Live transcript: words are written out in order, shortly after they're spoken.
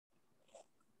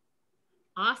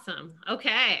Awesome.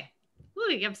 Okay.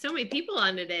 Ooh, you have so many people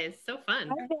on today. It's so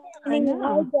fun. I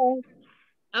know.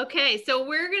 Okay,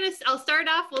 so I'll start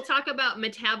off, we'll talk about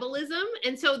metabolism.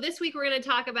 And so this week we're going to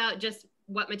talk about just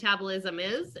what metabolism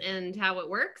is and how it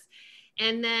works.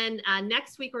 And then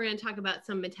next week we're going to talk about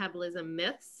some metabolism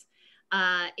myths.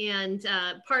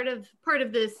 Part of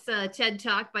this TED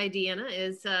Talk by Deanna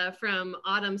is from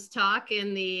Autumn's talk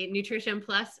in the Nutrition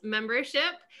Plus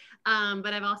membership.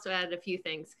 But I've also added a few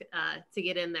things to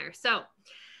get in there. So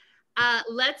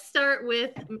let's start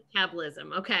with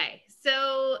metabolism. Okay,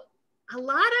 so a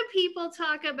lot of people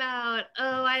talk about,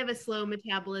 oh, I have a slow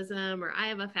metabolism or I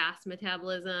have a fast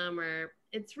metabolism, or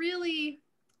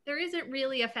there isn't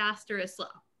really a fast or a slow.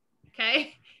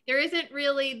 Okay, there isn't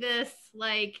really this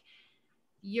like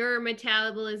your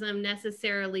metabolism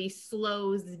necessarily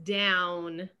slows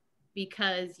down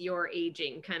because you're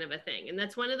aging kind of a thing. And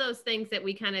that's one of those things that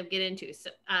we kind of get into,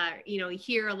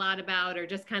 hear a lot about or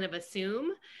just kind of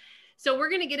assume. So we're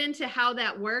going to get into how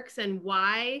that works and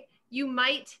why you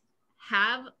might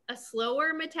have a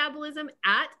slower metabolism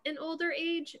at an older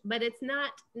age, but it's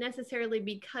not necessarily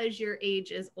because your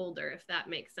age is older, if that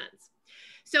makes sense.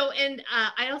 So, and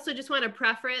I also just want to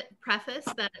preface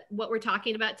that what we're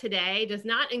talking about today does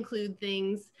not include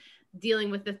things dealing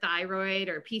with the thyroid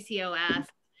or PCOS.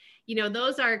 You know,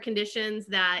 those are conditions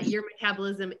that your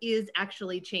metabolism is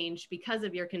actually changed because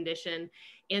of your condition.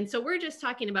 And so we're just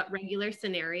talking about regular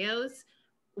scenarios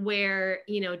where,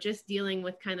 just dealing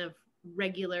with kind of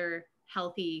regular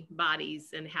healthy bodies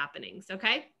and happenings.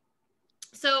 Okay.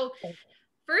 So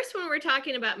first, when we're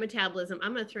talking about metabolism,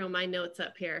 I'm going to throw my notes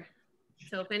up here.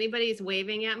 So if anybody's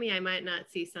waving at me, I might not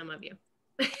see some of you.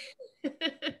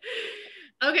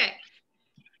 Okay.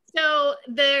 So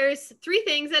there's three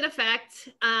things that affect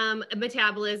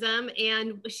metabolism,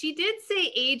 and she did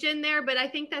say age in there, but I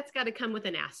think that's got to come with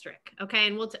an asterisk. Okay,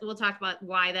 and we'll talk about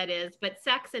why that is. But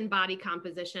sex and body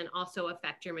composition also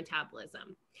affect your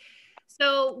metabolism.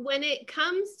 So when it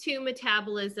comes to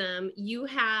metabolism, you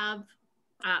have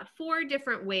 4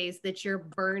 different ways that you're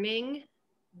burning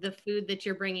the food that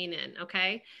you're bringing in.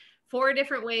 Okay, 4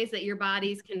 different ways that your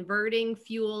body's converting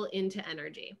fuel into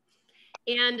energy.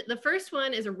 And the first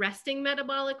one is a resting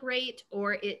metabolic rate,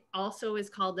 or it also is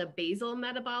called the basal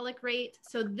metabolic rate.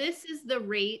 So this is the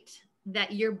rate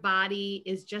that your body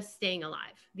is just staying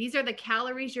alive. These are the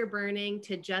calories you're burning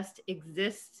to just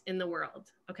exist in the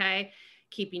world, okay?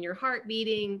 Keeping your heart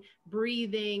beating,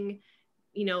 breathing,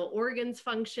 organs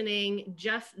functioning,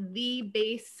 just the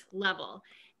base level.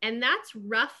 And that's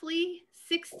roughly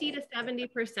 60 to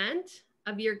 70%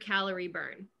 of your calorie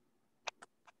burn.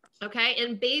 Okay,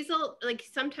 and basal, like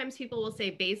sometimes people will say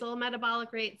basal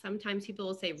metabolic rate, sometimes people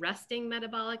will say resting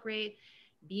metabolic rate,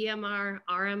 BMR,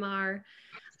 RMR,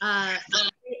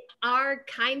 are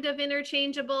kind of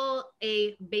interchangeable.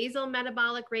 A basal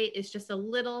metabolic rate is just a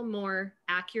little more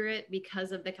accurate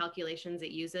because of the calculations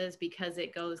it uses, because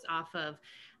it goes off of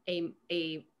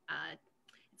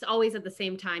it's always at the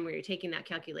same time where you're taking that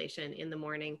calculation in the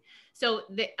morning. So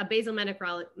a basal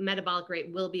metabolic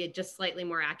rate will be just slightly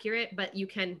more accurate, but you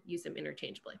can use them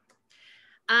interchangeably.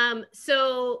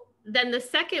 So then the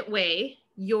second way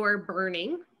you're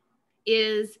burning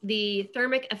is the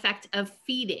thermic effect of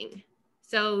feeding.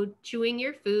 So chewing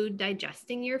your food,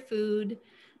 digesting your food,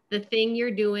 the thing you're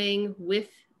doing with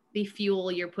the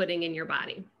fuel you're putting in your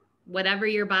body, whatever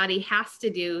your body has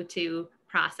to do to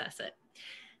process it.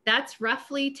 That's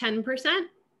roughly 10%.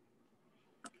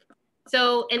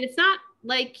 So, and it's not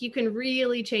like you can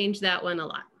really change that one a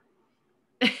lot.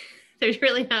 There's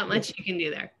really not much you can do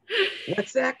there.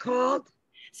 What's that called?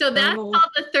 So that's called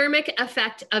the thermic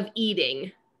effect of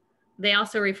eating. They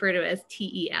also refer to it as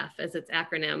TEF as its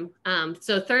acronym.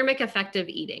 So thermic effect of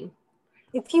eating.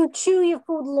 If you chew your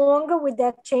food longer, would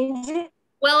that change it?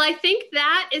 Well, I think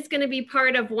that is going to be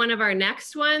part of one of our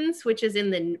next ones, which is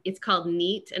it's called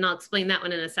NEAT, and I'll explain that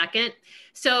one in a second.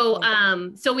 So,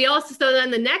 so then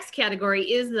the next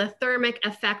category is the thermic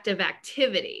effect of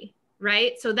activity,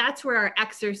 right? So that's where our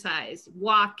exercise,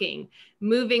 walking,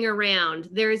 moving around.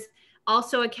 There's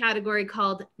also a category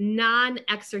called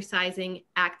non-exercising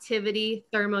activity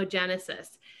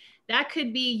thermogenesis. That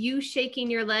could be you shaking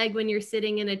your leg when you're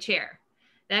sitting in a chair.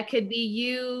 That could be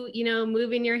you,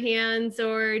 moving your hands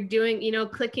or doing,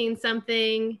 clicking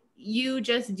something, you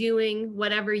just doing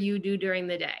whatever you do during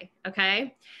the day,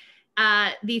 okay?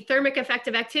 The thermic effect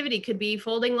of activity could be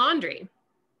folding laundry,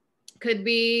 could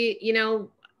be,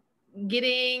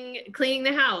 cleaning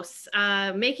the house,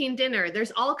 making dinner.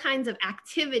 There's all kinds of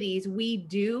activities we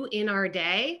do in our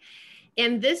day.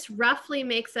 And this roughly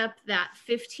makes up that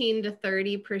 15 to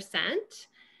 30%.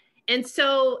 And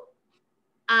so,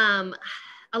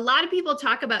 a lot of people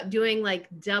talk about doing like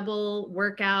double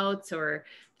workouts or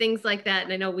things like that.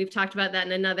 And I know we've talked about that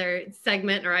in another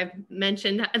segment, or I've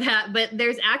mentioned that, but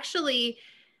there's actually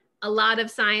a lot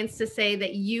of science to say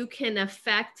that you can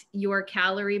affect your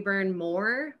calorie burn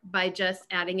more by just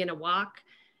adding in a walk,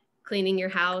 cleaning your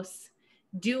house,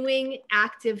 doing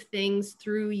active things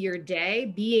through your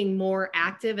day, being more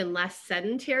active and less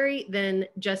sedentary than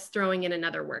just throwing in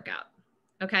another workout.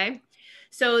 Okay.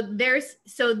 So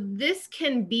this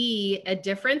can be a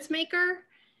difference maker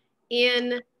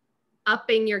in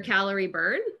upping your calorie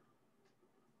burn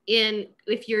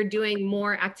if you're doing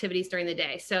more activities during the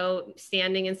day. So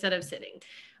standing instead of sitting,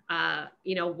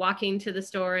 walking to the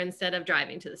store instead of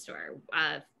driving to the store,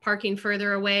 parking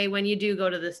further away when you do go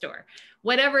to the store,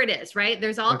 whatever it is, right?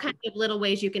 There's all kinds of little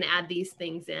ways you can add these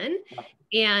things in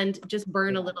and just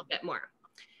burn a little bit more.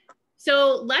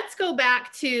 So let's go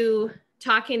back to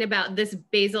talking about this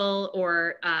basal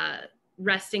or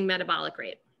resting metabolic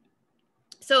rate.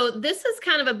 So this is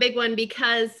kind of a big one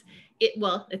because it's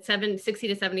 60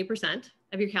 to 70%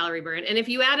 of your calorie burn. And if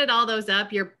you added all those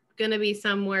up, you're going to be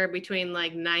somewhere between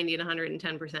like 90 to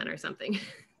 110% or something,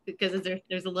 because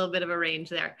there's a little bit of a range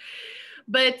there.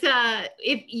 But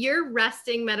if your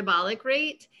resting metabolic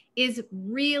rate is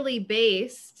really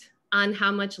based on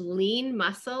how much lean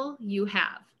muscle you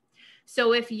have.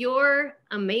 So if you're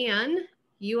a man,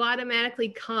 you automatically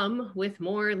come with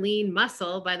more lean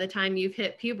muscle by the time you've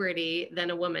hit puberty than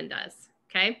a woman does,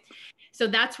 okay? So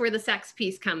that's where the sex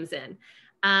piece comes in.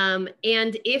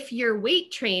 And if you're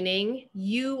weight training,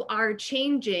 you are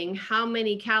changing how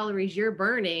many calories you're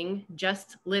burning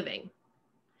just living.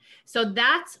 So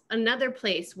that's another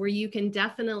place where you can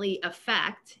definitely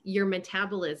affect your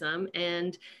metabolism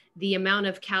and the amount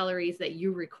of calories that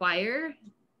you require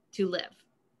to live.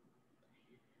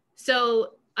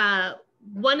 So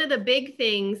one of the big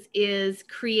things is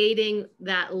creating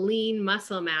that lean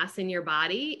muscle mass in your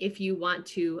body if you want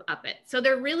to up it. So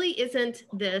there really isn't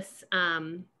this,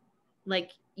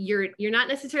 like you're not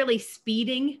necessarily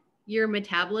speeding your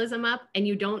metabolism up, and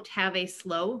you don't have a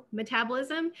slow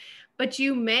metabolism, but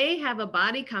you may have a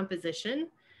body composition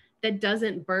that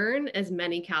doesn't burn as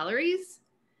many calories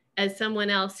as someone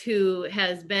else who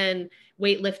has been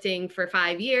weightlifting for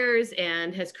 5 years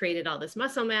and has created all this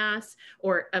muscle mass,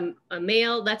 or a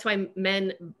male. That's why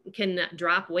men can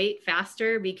drop weight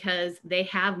faster, because they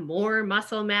have more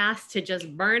muscle mass to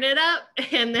just burn it up.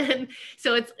 And then,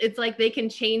 so it's like they can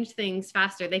change things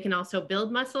faster. They can also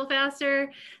build muscle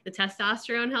faster. The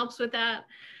testosterone helps with that.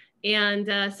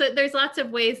 And so there's lots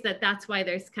of ways that's why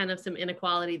there's kind of some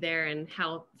inequality there and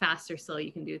how fast or slow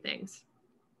you can do things.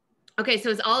 Okay, so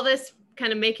is all this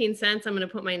kind of making sense? I'm going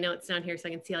to put my notes down here so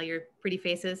I can see all your pretty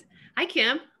faces. Hi,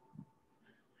 Kim.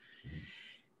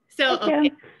 So,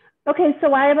 okay,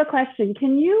 so I have a question.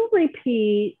 Can you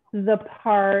repeat the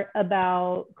part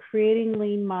about creating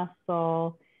lean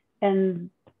muscle and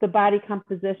the body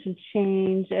composition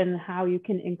change and how you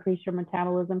can increase your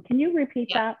metabolism? Can you repeat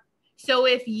that? So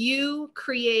if you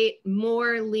create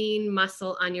more lean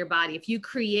muscle on your body, if you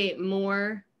create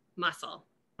more muscle,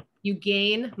 you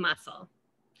gain muscle,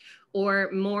 or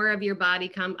more of your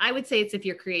body I would say it's if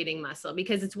you're creating muscle,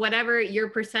 because it's whatever your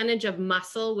percentage of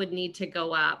muscle would need to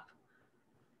go up,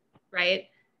 right?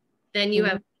 Then you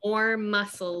have more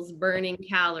muscles burning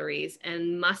calories,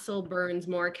 and muscle burns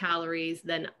more calories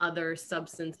than other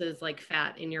substances like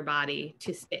fat in your body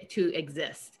to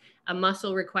exist. A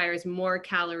muscle requires more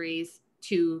calories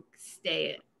to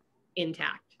stay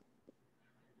intact.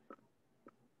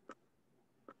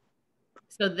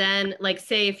 So then, like,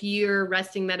 say if your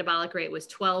resting metabolic rate was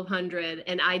 1200,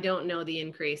 and I don't know the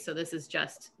increase, so this is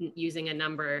just using a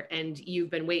number, and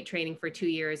you've been weight training for 2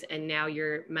 years and now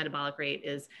your metabolic rate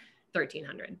is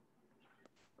 1300. Do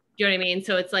you know what I mean?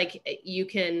 So it's like you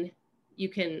can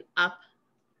up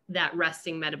that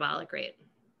resting metabolic rate.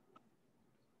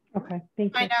 Okay,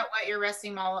 thank you. Find out what your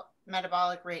resting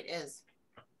metabolic rate is.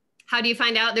 How do you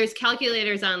find out? There's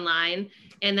calculators online,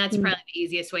 and that's probably the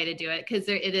easiest way to do it, because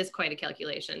it is quite a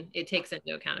calculation. It takes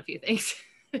into account a few things.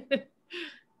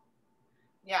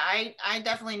 Yeah, I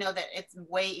definitely know that it's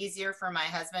way easier for my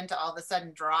husband to all of a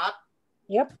sudden drop.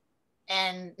 Yep.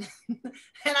 And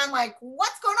I'm like,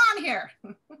 what's going on here?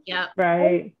 Yeah.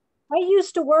 Right. I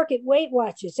used to work at Weight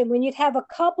Watchers, and when you'd have a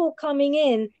couple coming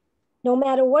in, no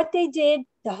matter what they did,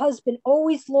 the husband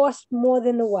always lost more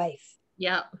than the wife.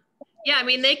 Yep. Yeah, I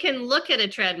mean, they can look at a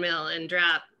treadmill and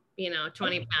drop,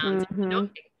 20 pounds.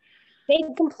 They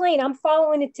complain, I'm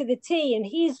following it to the T, and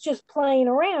he's just playing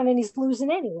around and he's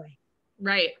losing anyway.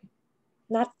 Right.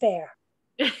 Not fair.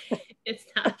 It's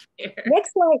not fair.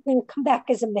 Next life, he'll come back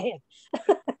as a man.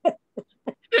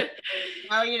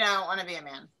 No, you don't want to be a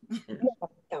man.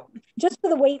 No, just for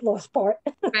the weight loss part.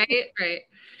 Right.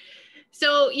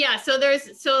 So yeah, so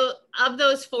of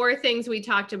those four things we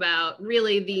talked about,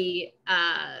 really the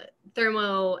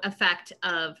thermo effect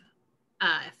of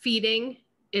feeding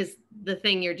is the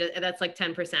thing that's like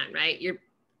 10%, right?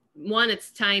 One,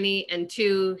 it's tiny, and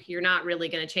two, you're not really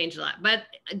going to change a lot. But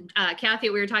Kathy,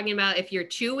 we were talking about if you're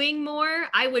chewing more,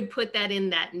 I would put that in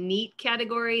that NEAT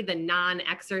category, the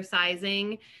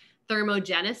non-exercising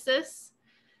thermogenesis.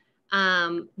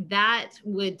 That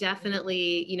would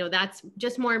definitely, that's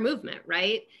just more movement,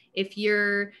 right? If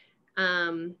you're,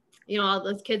 all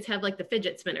those kids have like the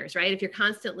fidget spinners, right? If you're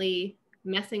constantly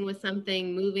messing with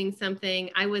something, moving something,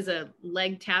 I was a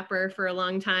leg tapper for a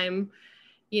long time,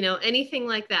 anything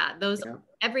like that,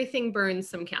 everything burns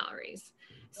some calories.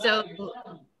 So,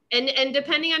 and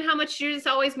depending on how much you're just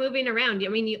always moving around. I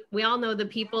mean, we all know the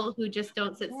people who just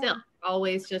don't sit still,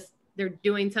 always just, they're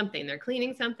doing something, they're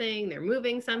cleaning something, they're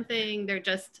moving something, they're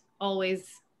just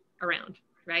always around,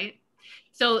 right?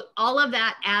 So all of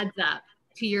that adds up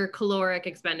to your caloric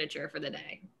expenditure for the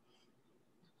day.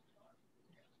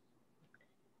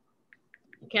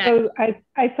 Okay. So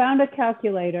I found a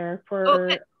calculator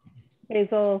for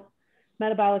basal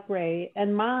metabolic rate,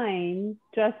 and mine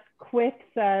just quick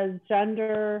says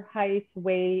gender, height,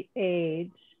 weight,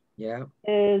 age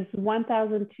is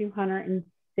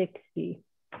 1,260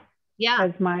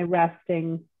 as my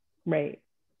resting rate.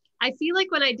 I feel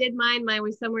like when I did mine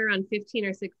was somewhere around 15 or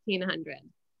 1,600.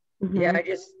 Yeah,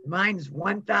 mine's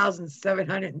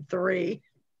 1,703.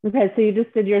 Okay, so you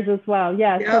just did yours as well.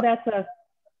 Yeah, so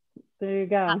there you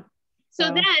go.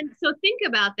 So think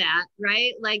about that,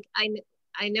 right? Like I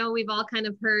know we've all kind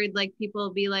of heard like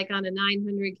people be like on a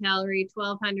 900 calorie,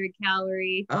 1,200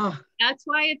 calorie. Oh. That's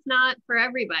why it's not for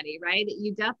everybody, right?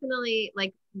 You definitely,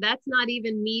 like, that's not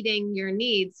even meeting your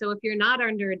needs. So if you're not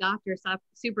under a doctor's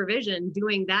supervision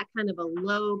doing that kind of a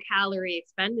low calorie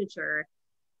expenditure,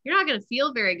 you're not going to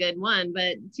feel very good, one,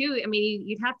 but two, I mean,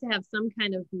 you'd have to have some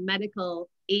kind of medical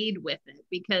aid with it,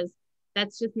 because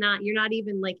that's just you're not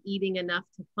even like eating enough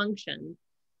to function.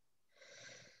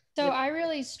 So I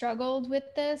really struggled with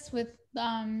this, with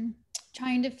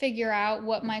trying to figure out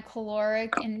what my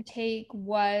caloric intake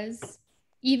was,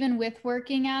 even with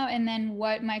working out, and then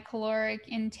what my caloric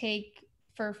intake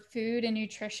for food and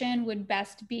nutrition would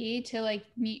best be to like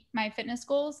meet my fitness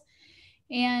goals.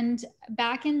 And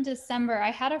back in December,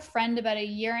 I had a friend about a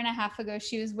year and a half ago.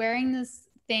 She was wearing this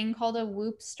thing called a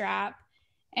Whoop strap.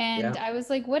 And I was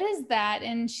like, what is that?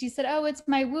 And she said, oh, it's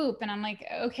my Whoop. And I'm like,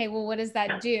 okay, well, what does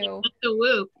that do? The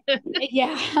Whoop.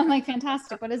 Yeah. I'm like,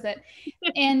 fantastic. What is it?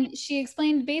 And she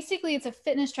explained, basically it's a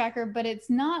fitness tracker, but it's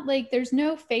not like, there's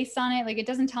no face on it. Like, it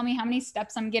doesn't tell me how many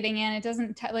steps I'm getting in. It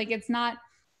doesn't it's not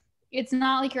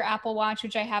like your Apple Watch,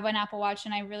 which I have an Apple Watch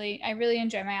and I really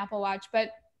enjoy my Apple Watch.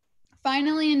 But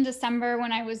finally in December,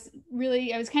 when I was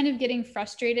kind of getting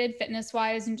frustrated fitness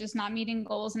wise and just not meeting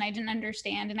goals, and I didn't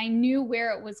understand, and I knew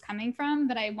where it was coming from,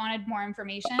 but I wanted more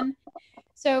information.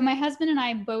 So my husband and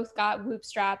I both got Whoop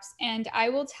straps, and I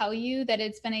will tell you that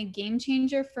it's been a game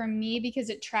changer for me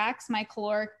because it tracks my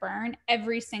caloric burn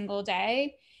every single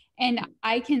day. And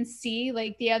I can see,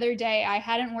 like the other day, I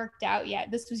hadn't worked out yet.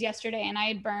 This was yesterday, and I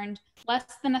had burned less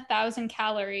than 1,000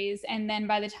 calories. And then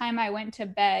by the time I went to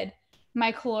bed, my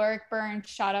caloric burn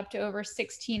shot up to over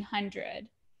 1,600.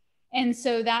 And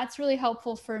so that's really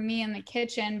helpful for me in the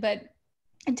kitchen, but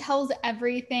it tells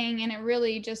everything, and it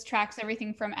really just tracks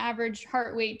everything from average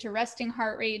heart rate to resting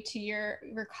heart rate to your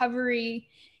recovery.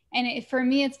 And for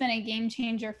me, it's been a game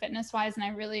changer fitness wise, and I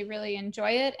really, really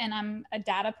enjoy it. And I'm a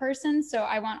data person, so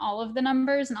I want all of the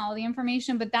numbers and all the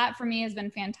information, but that for me has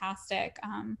been fantastic.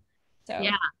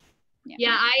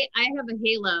 Yeah, I have a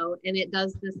Halo and it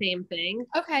does the same thing.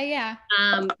 Okay, yeah.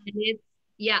 And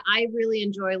I really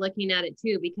enjoy looking at it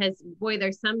too, because boy,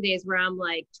 there's some days where I'm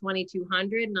like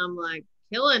 2,200 and I'm like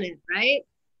killing it, right?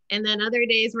 And then other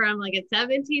days where I'm like at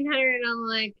 1,700 and I'm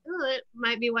like, oh, it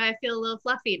might be why I feel a little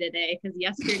fluffy today, because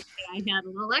yesterday I had a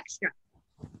little extra.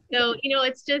 So,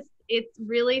 it's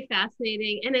really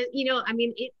fascinating. And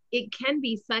it can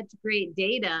be such great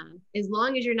data as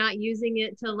long as you're not using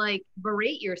it to like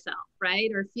berate yourself,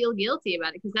 right? Or feel guilty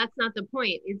about it, because that's not the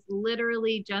point. It's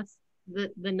literally just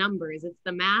the numbers. It's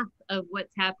the math of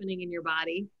what's happening in your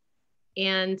body.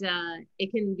 And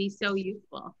it can be so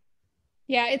useful.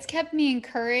 Yeah, it's kept me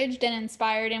encouraged and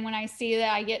inspired. And when I see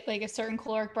that I get like a certain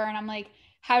caloric burn, I'm like,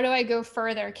 how do I go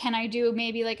further? Can I do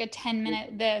maybe like a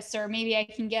 10-minute this, or maybe I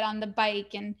can get on the bike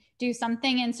and do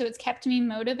something? And so it's kept me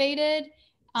motivated,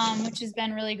 which has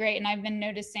been really great. And I've been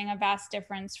noticing a vast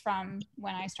difference from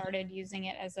when I started using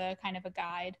it as a kind of a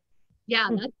guide. Yeah,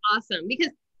 that's awesome.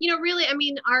 Because you know, really, I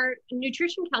mean, our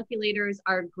nutrition calculators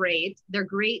are great. They're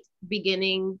great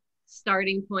beginning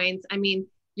starting points. I mean,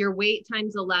 your weight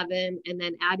times 11 and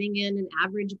then adding in an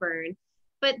average burn,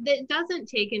 but that doesn't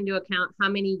take into account how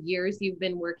many years you've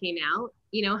been working out,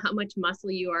 you know, how much muscle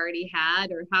you already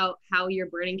had, or how you're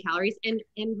burning calories, and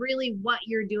really what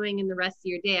you're doing in the rest of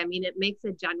your day. I mean, it makes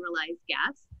a generalized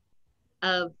guess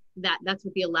of that. That's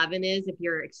what the 11 is. If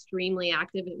you're extremely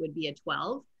active, it would be a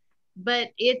 12. But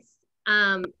it's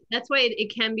that's why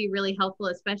it can be really helpful,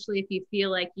 especially if you feel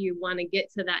like you want to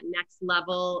get to that next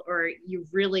level, or you've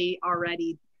really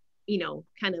already, you know,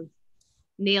 kind of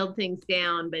nailed things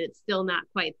down, but it's still not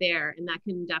quite there. And that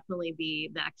can definitely be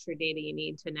the extra data you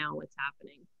need to know what's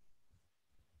happening.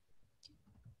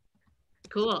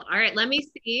 Cool. All right, let me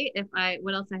see if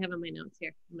what else I have on my notes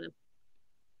here. I'm gonna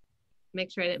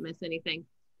make sure I didn't miss anything.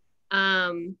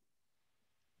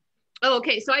 Oh,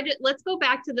 okay. So let's go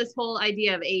back to this whole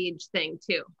idea of age thing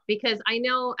too, because I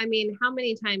know, I mean, how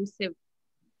many times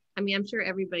I'm sure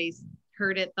everybody's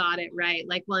heard it, thought it, right?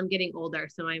 Like, well, I'm getting older,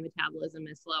 so my metabolism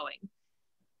is slowing.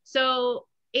 So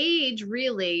age,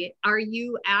 really, are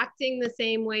you acting the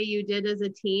same way you did as a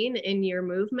teen in your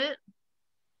movement?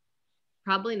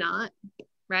 Probably not,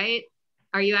 right?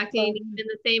 Are you acting even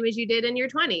the same as you did in your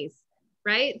 20s?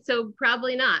 Right? So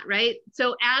probably not, right?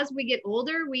 So as we get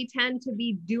older, we tend to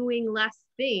be doing less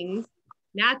things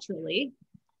naturally.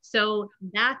 So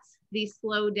that's the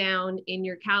slowdown in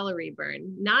your calorie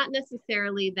burn. Not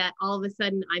necessarily that all of a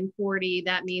sudden I'm 40,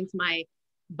 that means my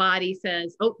body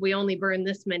says, oh, we only burn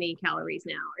this many calories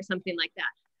now, or something like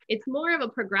that. It's more of a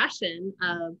progression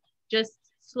of just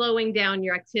slowing down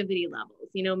your activity levels.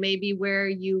 You know, maybe where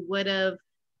you would have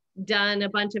done a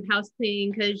bunch of house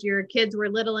cleaning because your kids were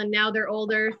little and now they're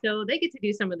older, so they get to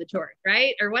do some of the chores,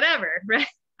 right? Or whatever, right?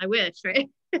 I wish, right?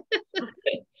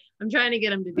 I'm trying to get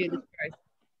them to do the chores.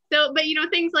 So, but you know,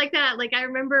 things like that. Like I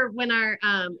remember when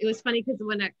it was funny because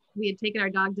when we had taken our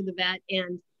dog to the vet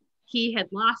and he had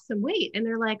lost some weight, and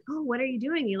they're like, oh, what are you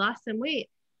doing? You lost some weight.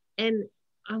 And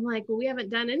I'm like, well, we haven't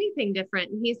done anything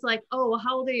different. And he's like, oh, well,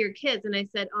 how old are your kids? And I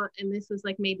said, oh, and this was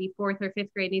like maybe 4th or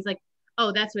 5th grade. And he's like,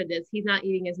 oh, that's what it is. He's not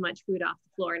eating as much food off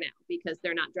the floor now because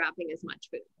they're not dropping as much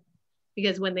food.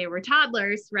 Because when they were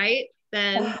toddlers, right,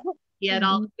 then he had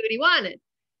all the food he wanted.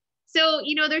 So,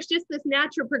 you know, there's just this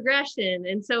natural progression.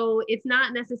 And so it's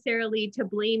not necessarily to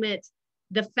blame it,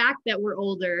 the fact that we're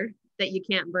older, that you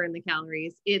can't burn the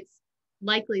calories. It's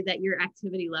likely that your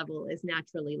activity level is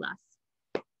naturally less.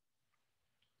 Does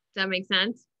that make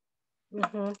sense?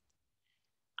 Mm-hmm.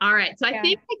 All right. So I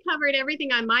think I covered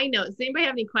everything on my notes. Does anybody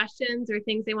have any questions or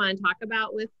things they want to talk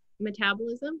about with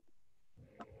metabolism?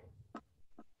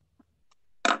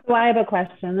 So I have a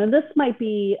question, and this might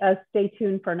be a stay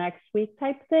tuned for next week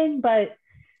type thing, but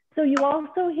so you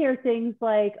also hear things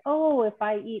like, oh, if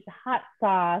I eat hot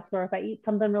sauce or if I eat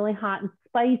something really hot and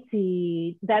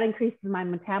spicy, that increases my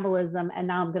metabolism and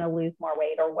now I'm going to lose more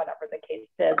weight or whatever the case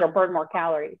is, or burn more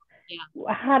calories.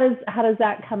 Yeah. How does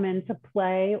that come into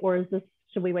play, or is this,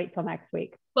 should we wait till next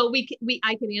week? Well,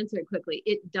 I can answer it quickly.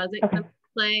 It doesn't come into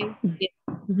play.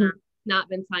 It's not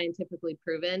been scientifically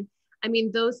proven. I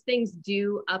mean, those things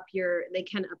they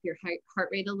can up your heart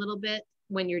rate a little bit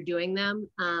when you're doing them.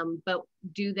 But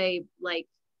does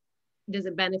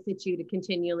it benefit you to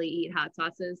continually eat hot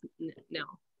sauces? No,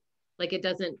 like it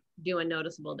doesn't do a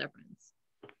noticeable difference.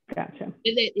 Gotcha.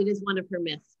 It is one of her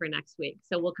myths for next week.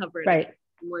 So we'll cover it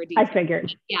in more detail. I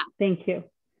figured. Yeah. Thank you.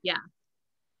 Yeah.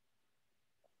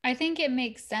 I think it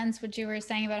makes sense what you were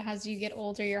saying about how as you get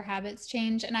older, your habits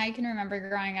change. And I can remember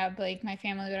growing up, like my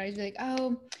family would always be like,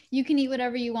 oh, you can eat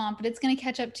whatever you want, but it's going to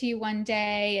catch up to you one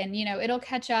day. And, you know, it'll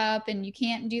catch up and you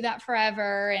can't do that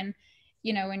forever. And,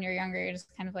 you know, when you're younger, you're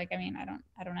just kind of like, I mean, I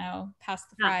don't know, pass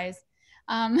the fries.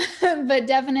 But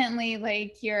definitely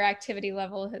like your activity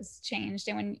level has changed.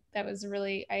 And when that was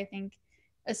really, I think,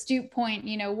 astute point,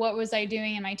 you know, what was I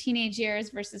doing in my teenage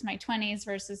years versus my 20s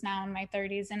versus now in my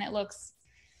 30s? And it looks,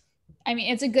 I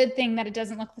mean, it's a good thing that it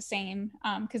doesn't look the same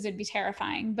because it'd be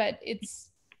terrifying, but it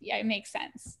makes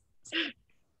sense.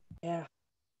 Yeah.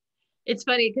 It's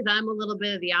funny because I'm a little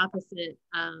bit of the opposite.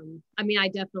 I mean, I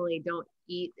definitely don't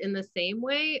eat in the same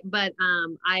way, but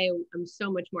I am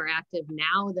so much more active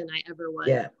now than I ever was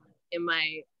in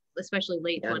my, especially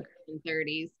late 20s and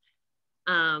 30s.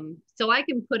 So I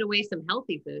can put away some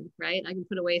healthy food, right? I can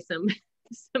put away some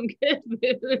good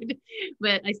food,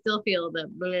 but I still feel the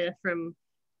bleh from,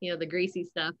 you know, the greasy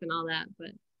stuff and all that. But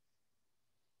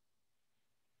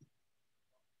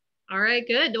all right,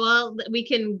 good. Well, we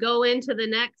can go into the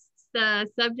next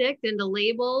subject, into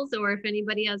labels, or if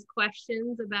anybody has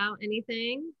questions about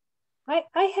anything.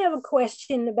 I have a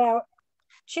question about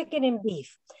chicken and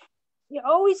beef. You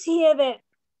always hear that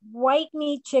white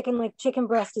meat chicken, like chicken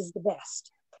breast, is the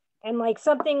best. And like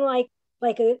something like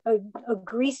a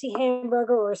greasy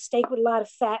hamburger or a steak with a lot of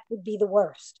fat would be the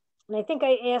worst. And I think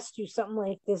I asked you something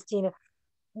like this, Dina.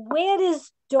 Where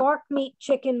does dark meat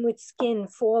chicken with skin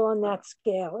fall on that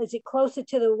scale? Is it closer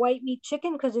to the white meat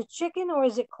chicken because it's chicken, or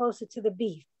is it closer to the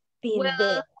beef being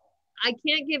bad? I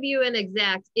can't give you an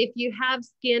exact. If you have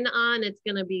skin on, it's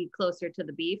going to be closer to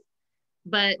the beef.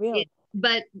 But really?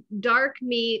 But dark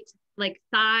meat like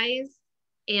thighs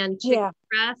and chicken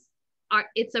breasts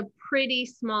it's a pretty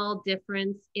small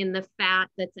difference in the fat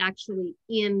that's actually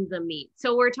in the meat.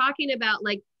 So we're talking about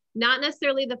like not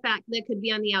necessarily the fat that could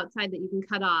be on the outside that you can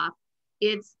cut off.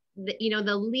 It's the,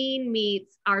 the lean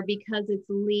meats are because it's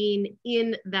lean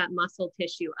in that muscle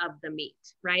tissue of the meat,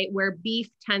 right? Where beef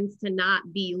tends to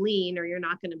not be lean, or you're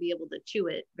not going to be able to chew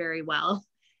it very well.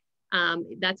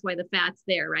 That's why the fat's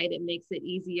there, right? It makes it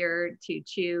easier to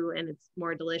chew and it's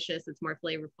more delicious. It's more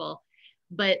flavorful.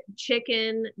 But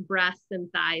chicken breasts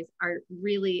and thighs are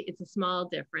really, it's a small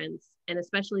difference. And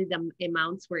especially the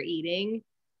amounts we're eating.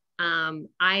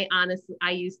 I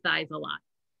use thighs a lot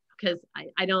because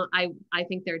I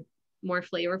think they're more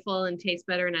flavorful and taste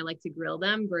better. And I like to grill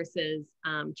them versus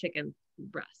chicken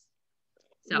breasts.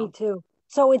 So. Me too.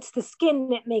 So it's the skin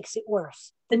that makes it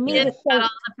worse. The meat it's got all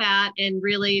the fat and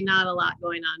really not a lot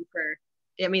going on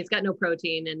it's got no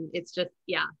protein and it's just,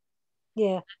 yeah.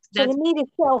 Yeah. So the meat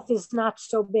itself is not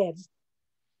so bad.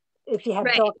 If you have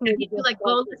dark meat. You do like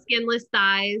boneless, skinless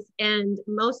thighs, and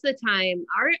most of the time,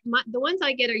 the ones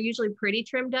I get are usually pretty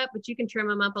trimmed up, but you can trim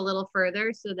them up a little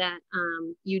further so that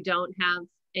you don't have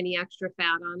any extra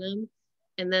fat on them,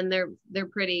 and then they're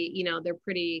pretty, they're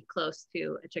pretty close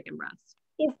to a chicken breast.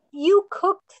 If you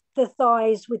cooked the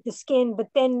thighs with the skin, but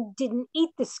then didn't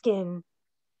eat the skin,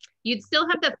 you'd still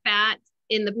have the fat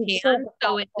in the pan,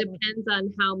 so it depends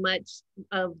on how much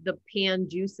of the pan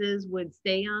juices would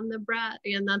stay on the breast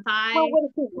and the thigh. Well, what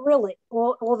if you grill it?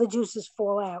 All the juices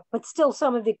fall out, but still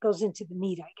some of it goes into the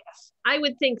meat, I guess. I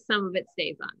would think some of it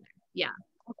stays on there. Yeah.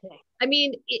 Okay. I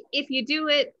mean, if you do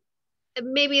it,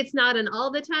 maybe it's not an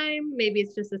all the time. Maybe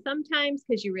it's just a sometimes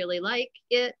because you really like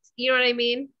it. You know what I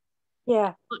mean?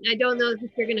 Yeah. I don't know if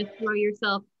you're going to throw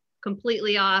yourself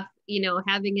completely off,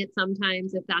 having it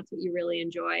sometimes if that's what you really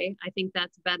enjoy. I think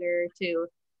that's better to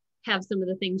have some of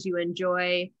the things you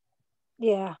enjoy.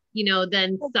 Yeah.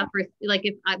 Than suffer. Like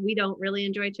if we don't really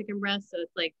enjoy chicken breast, so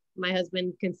it's like my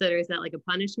husband considers that like a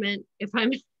punishment if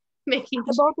I'm making.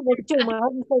 Both of it too. My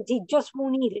husband says he just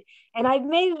won't eat it, and I've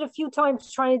made it a few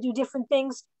times trying to do different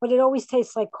things, but it always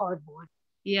tastes like cardboard.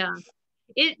 Yeah.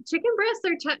 Chicken breasts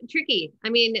are tricky. I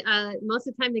mean, most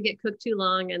of the time they get cooked too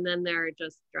long and then they're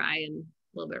just dry and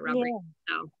a little bit rubbery.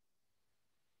 Yeah. So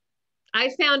I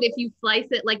found if you slice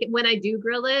it, like when I do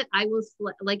grill it, I will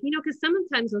because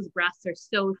sometimes those breasts are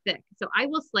so thick. So I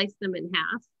will slice them in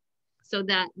half so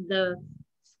that the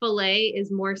fillet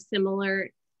is more similar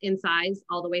in size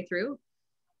all the way through.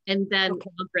 And then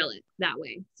I'll grill it that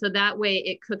way. So that way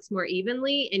it cooks more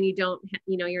evenly and you don't,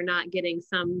 you're not getting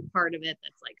some part of it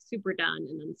that's like super done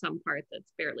and then some part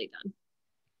that's barely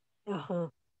done. Uh-huh.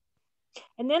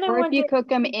 And then if you cook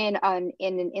them in an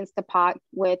Instapot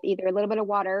with either a little bit of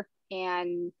water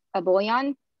and a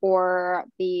bouillon or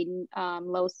the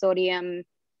low sodium,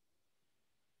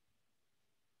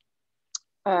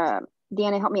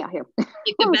 Deanna, help me out here.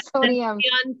 Low sodium.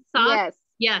 Yes.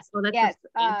 Yes. Well, that's yes.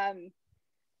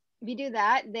 If you do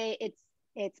that,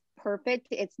 it's perfect.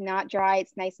 It's not dry.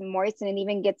 It's nice and moist, and it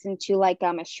even gets into like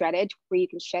a shreddage where you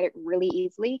can shred it really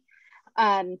easily.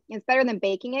 It's better than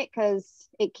baking it because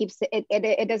it keeps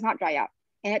it does not dry out,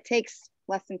 and it takes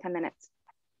less than 10 minutes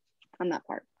on that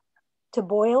part. To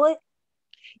boil it?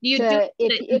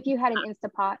 If you had an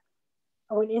Instapot.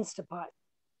 Oh, an Instapot.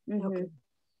 Mm-hmm. Okay.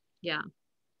 Yeah.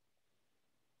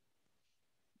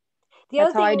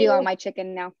 That's how I do all my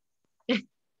chicken now.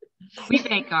 We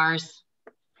bake ours.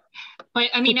 But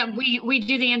I mean, we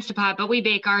do the Instapot, but we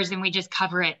bake ours and we just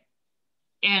cover it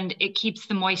and it keeps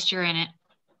the moisture in it.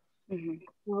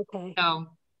 Mm-hmm. Okay. So,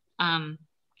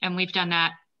 and we've done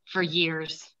that for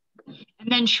years.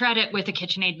 And then shred it with a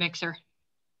KitchenAid mixer.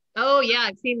 Oh yeah,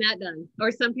 I've seen that done.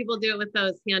 Or some people do it with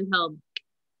those handheld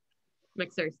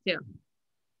mixers too.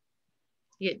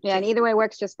 Yeah, and either way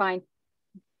works just fine.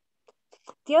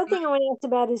 The other thing I want to ask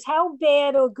about is how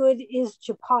bad or good is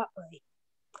Chipotle?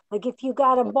 Like if you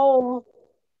got a bowl.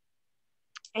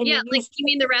 And yeah, like you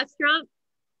mean the restaurant?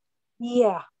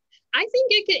 Yeah. I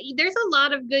think there's a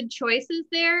lot of good choices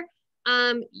there.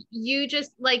 You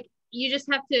just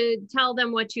have to tell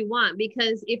them what you want,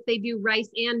 because if they do rice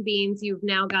and beans, you've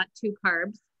now got 2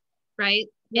 carbs, right?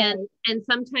 Right. And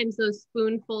sometimes those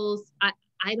spoonfuls,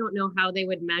 I don't know how they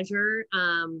would measure.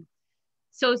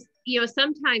 So,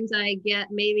 sometimes I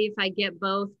get, maybe if I get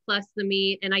both plus the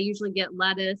meat, and I usually get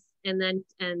lettuce and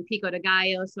pico de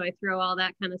gallo. So I throw all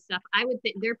that kind of stuff. I would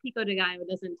think their pico de gallo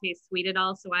doesn't taste sweet at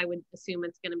all. So I would assume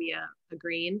it's going to be a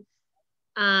green.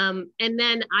 And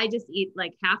then I just eat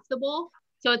like half the bowl.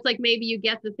 So it's like, maybe you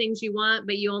get the things you want,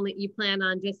 but you plan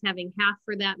on just having half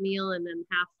for that meal and then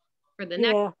half for the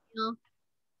next meal.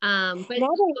 But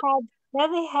now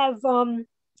they have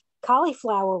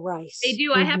cauliflower rice. They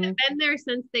do. I haven't been there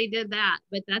since they did that,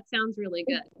 but that sounds really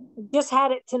good. Just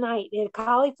had it tonight. They had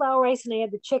cauliflower rice, and they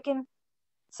had the chicken,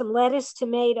 some lettuce,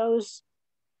 tomatoes.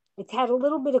 It had a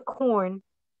little bit of corn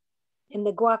and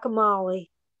the guacamole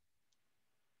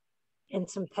and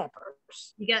some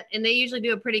peppers. And they usually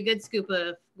do a pretty good scoop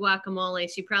of guacamole.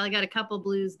 So you probably got a couple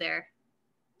blues there.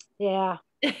 Yeah.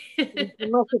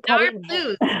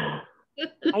 Blues.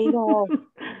 I know.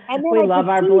 And then we love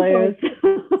our blues. So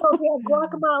if you have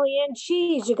guacamole and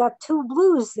cheese, you got 2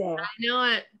 blues there. I know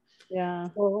it. Yeah.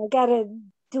 So I got to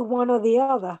do one or the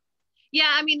other. Yeah,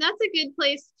 I mean, that's a good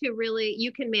place to really,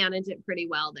 you can manage it pretty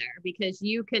well there, because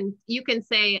you can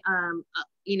say,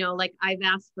 like, I've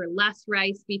asked for less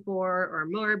rice before, or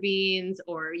more beans,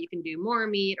 or you can do more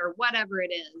meat, or whatever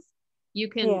it is. You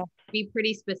can be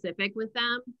pretty specific with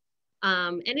them.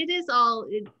 And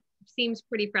it seems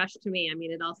pretty fresh to me. I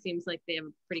mean, it all seems like they have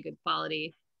a pretty good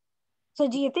quality. So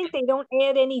do you think they don't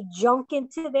add any junk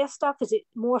into their stuff? Is it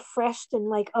more fresh than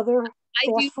like other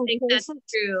fast food places? That's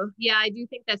true. Yeah, I do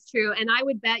think that's true. And I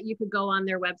would bet you could go on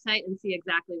their website and see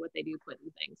exactly what they do put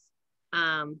in things.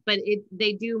 But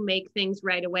they do make things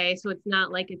right away. So it's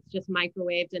not like it's just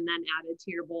microwaved and then added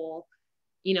to your bowl.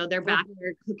 They're back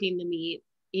there cooking the meat,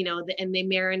 and they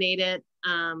marinate it.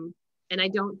 And I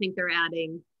don't think they're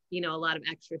adding, a lot of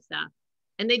extra stuff.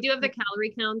 And they do have the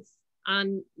calorie counts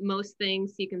on most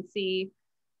things. So you can see,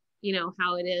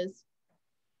 how it is.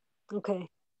 Okay.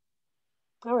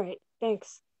 All right.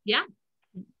 Thanks. Yeah.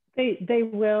 They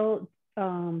will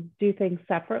do things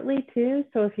separately too.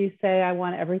 So if you say, I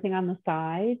want everything on the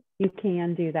side, you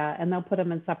can do that. And they'll put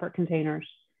them in separate containers.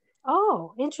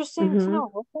 Oh, interesting to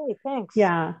know. Okay, thanks.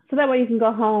 Yeah. So that way you can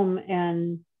go home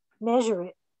and measure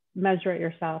it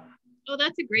yourself. Oh,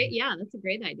 that's a great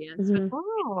idea.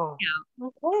 Oh,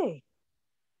 okay.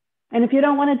 And if you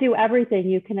don't want to do everything,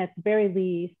 you can at the very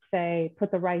least say,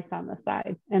 put the rice on the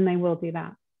side, and they will do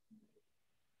that.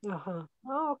 Oh,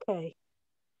 okay.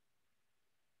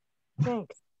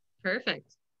 Thanks.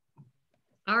 Perfect.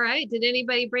 All right. Did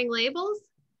anybody bring labels?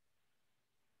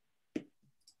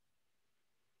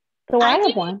 So I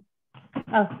have one.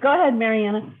 Oh, go ahead,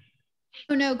 Mariana.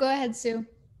 Oh, no, go ahead, Sue.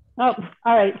 Oh,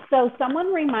 all right. So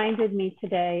someone reminded me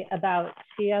today about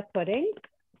chia pudding.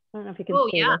 I don't know if you can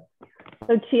see this.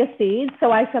 So chia seeds.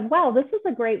 So I said, well, this is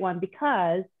a great one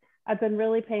because I've been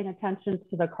really paying attention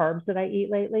to the carbs that I eat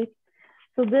lately.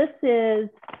 So this is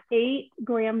 8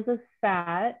 grams of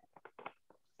fat,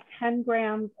 10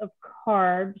 grams of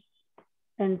carbs,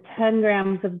 and 10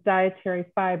 grams of dietary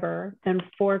fiber, and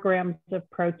 4 grams of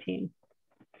protein.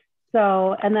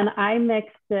 So, and then I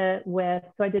mixed it with,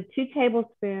 so I did 2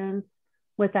 tablespoons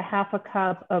with a half a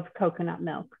cup of coconut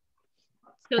milk.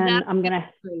 So and I'm going to,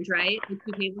 right? 2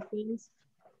 tablespoons.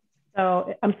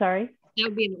 So I'm sorry? That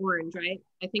would be an orange, right?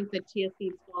 I think the chia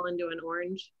seeds fall into an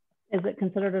orange. Is it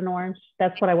considered an orange?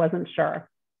 That's what I wasn't sure.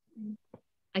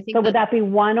 I think so would that be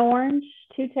 1 orange,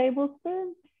 2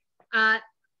 tablespoons? I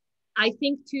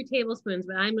think 2 tablespoons,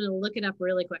 but I'm going to look it up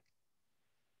really quick.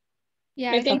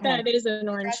 Yeah, I think that is an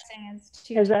orange.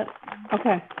 Is it?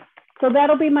 Okay. So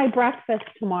that'll be my breakfast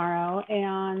tomorrow,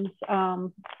 and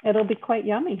it'll be quite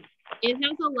yummy. It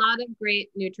has a lot of great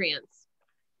nutrients,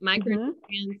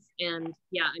 micronutrients, and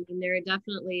yeah, I mean, they're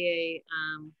definitely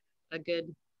a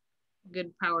good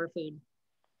power food.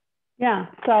 Yeah.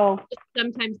 So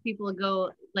sometimes people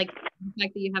go, like, the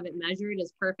fact that you have it measured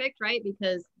is perfect, right?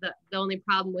 Because the only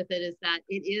problem with it is that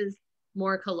it is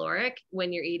more caloric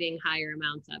when you're eating higher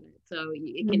amounts of it. So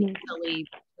it can easily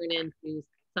turn into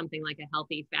something like a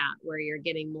healthy fat where you're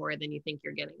getting more than you think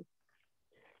you're getting.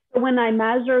 So when I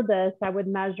measure this, I would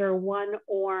measure 1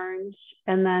 orange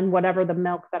and then whatever the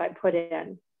milk that I put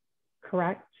in,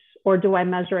 correct? Or do I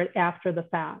measure it after the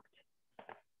fact?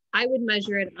 I would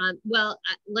measure it on, well,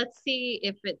 let's see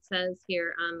if it says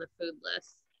here on the food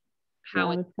list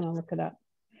how I was going to look it up.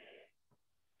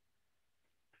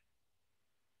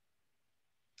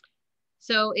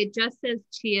 So it just says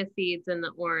chia seeds in the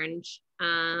orange.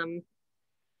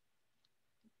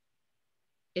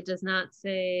 It does not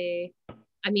say,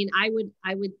 I mean, I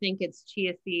would think it's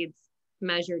chia seeds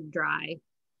measured dry.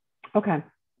 Okay.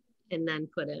 and then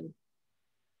put in.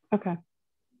 Okay.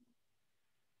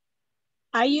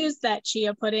 I use that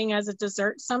chia pudding as a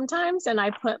dessert sometimes, and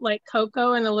I put like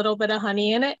cocoa and a little bit of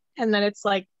honey in it, and then it's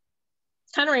like,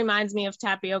 kind of reminds me of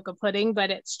tapioca pudding, but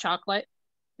it's chocolate.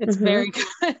 It's very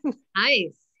good.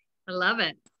 Nice. I love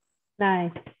it.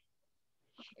 Nice.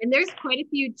 And there's quite a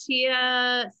few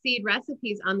chia seed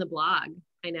recipes on the blog.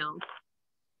 I know.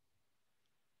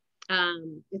 I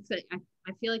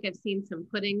feel like I've seen some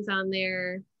puddings on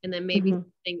there, and then maybe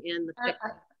something in the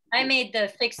I made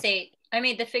the fixate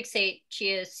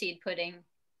chia seed pudding.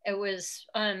 It was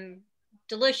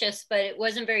delicious, but it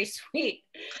wasn't very sweet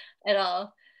at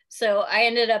all. So I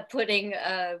ended up putting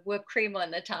whipped cream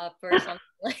on the top or something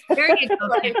like that. There you go.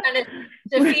 I kind of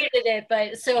defeated it,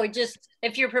 but so just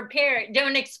if you're prepared,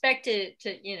 don't expect it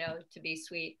to be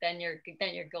sweet. Then you're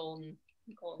golden.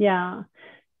 Yeah.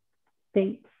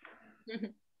 Thanks.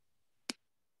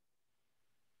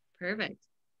 Perfect.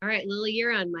 All right, Lily,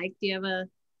 you're on. Mike, do you have a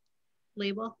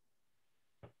label?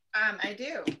 I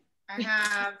do. I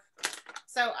have.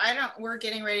 So we're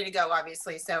getting ready to go,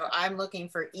 obviously. So I'm looking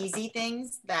for easy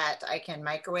things that I can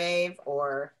microwave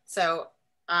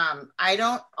I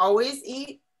don't always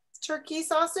eat turkey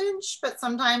sausage, but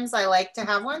sometimes I like to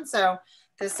have one. So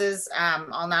this is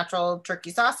all natural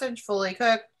turkey sausage, fully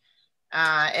cooked.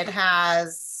 It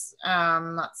has,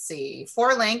 4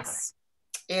 links,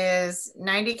 is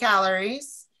 90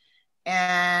 calories,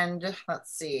 and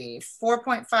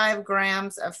 4.5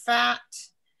 grams of fat,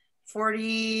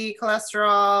 40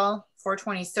 cholesterol,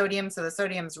 420 sodium. So the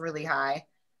sodium is really high.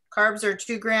 Carbs are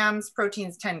 2 grams,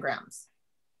 protein's 10 grams.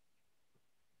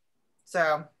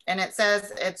 So, and it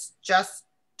says it's just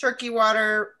turkey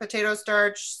water, potato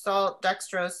starch, salt,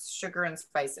 dextrose, sugar, and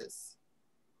spices.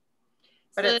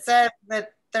 But it says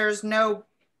that there's no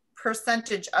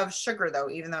percentage of sugar though,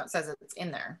 even though it says it's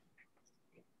in there.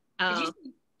 Did you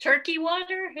say turkey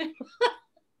water?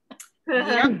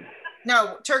 Yep.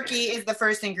 No, turkey is the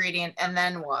first ingredient and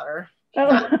then water. Oh.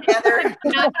 Not together.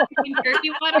 Not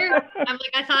turkey water? I'm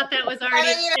like, I thought that was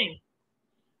already a thing.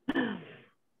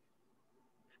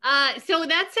 So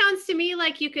that sounds to me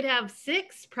like you could have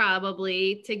 6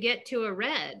 probably to get to a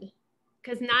red,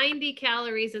 because 90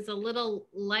 calories is a little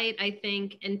light, I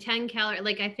think, and 10 calories,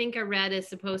 like I think a red is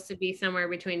supposed to be somewhere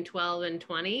between 12 and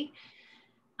 20.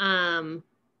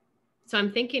 So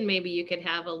I'm thinking maybe you could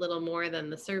have a little more than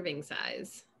the serving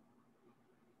size.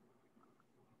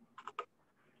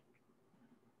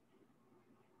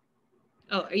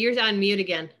 Oh, you're on mute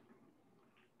again.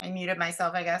 I muted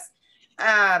myself, I guess.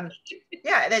 Yeah,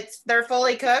 they're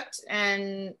fully cooked,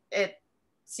 and it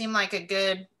seemed like a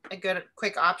good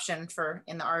quick option for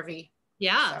in the RV.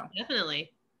 Yeah, so.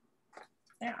 Definitely.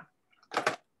 Yeah.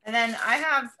 And then I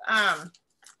have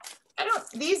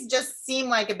these just seem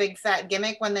like a big fat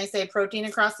gimmick when they say protein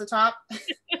across the top. I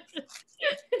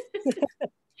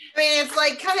mean, it's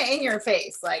like kind of in your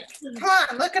face, like, come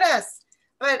on, look at us.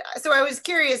 But so I was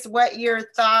curious what your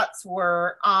thoughts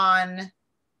were on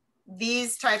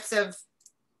these types of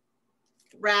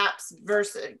wraps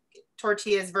versus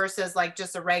tortillas versus like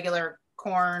just a regular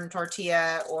corn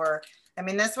tortilla. Or, I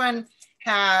mean, this one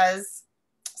has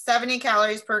 70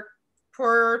 calories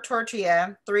per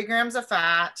tortilla, 3 grams of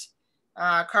fat,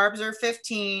 carbs are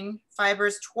 15,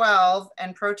 fibers 12,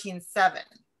 and protein 7.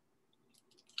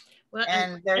 Well,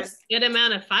 and there's a good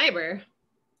amount of fiber.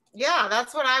 Yeah,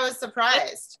 that's what I was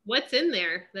surprised. What's in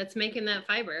there that's making that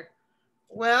fiber?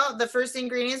 Well, the first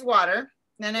ingredient is water.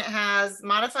 Then it has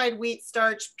modified wheat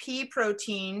starch, pea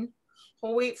protein,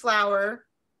 whole wheat flour,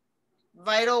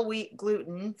 vital wheat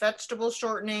gluten, vegetable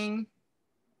shortening,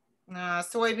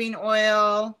 soybean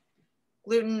oil,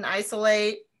 gluten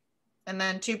isolate, and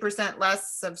then 2%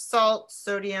 less of salt,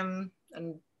 sodium,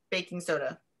 and baking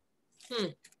soda.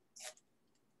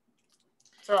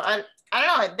 So I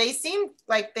don't know. They seemed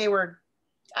like they were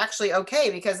actually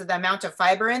okay because of the amount of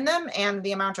fiber in them and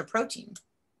the amount of protein.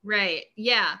 Right.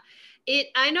 Yeah.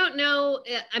 I don't know.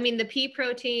 I mean, the pea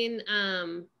protein,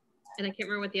 and I can't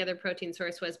remember what the other protein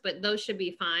source was, but those should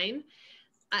be fine.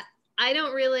 I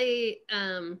don't really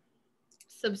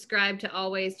subscribe to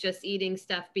always just eating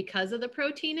stuff because of the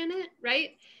protein in it,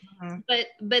 right?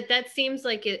 But that seems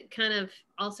like it kind of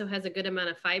also has a good amount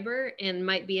of fiber and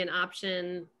might be an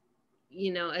option,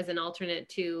 you know, as an alternate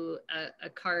to a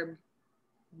carb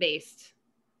based.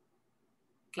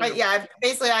 Yeah,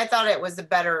 basically I thought it was a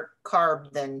better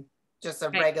carb than just a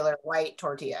regular white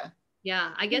tortilla.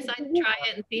 Yeah, I guess I'd try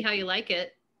it and see how you like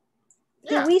it.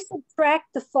 Do we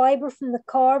subtract the fiber from the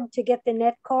carb to get the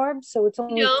net carb? So it's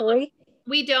only 3?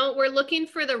 We don't. We're looking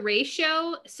for the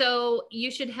ratio. So you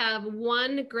should have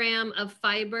 1 gram of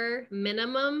fiber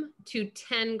minimum to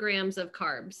 10 grams of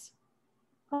carbs.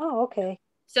 Oh, okay.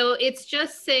 So it's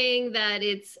just saying that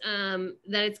it's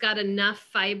got enough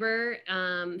fiber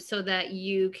so that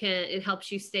it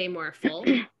helps you stay more full.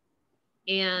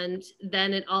 And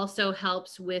then it also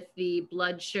helps with the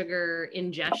blood sugar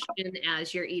ingestion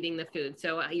as you're eating the food.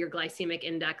 So your glycemic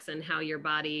index and how your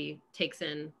body takes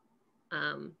in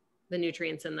the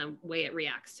nutrients and the way it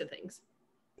reacts to things.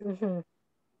 Mm-hmm.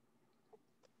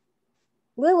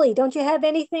 Lily, don't you have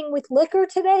anything with liquor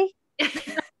today?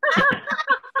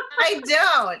 I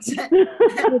don't.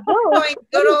 Going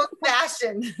good old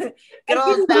fashioned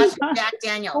Jack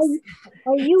Daniels.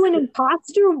 Are you an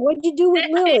imposter? What'd you do with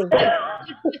Lily?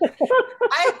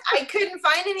 I couldn't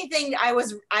find anything.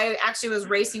 I actually was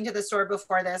racing to the store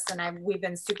before this, and we've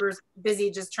been super busy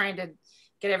just trying to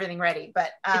get everything ready.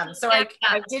 But so I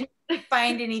didn't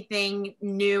find anything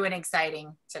new and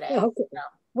exciting today. Okay. So.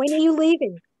 When are you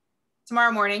leaving?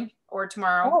 Tomorrow morning or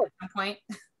tomorrow at some point.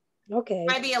 Okay.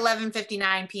 Might be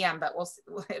 11:59 p.m., but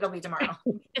it'll be tomorrow.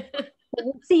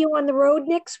 We'll see you on the road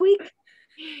next week.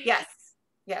 Yes.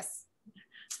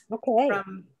 Okay.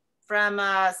 From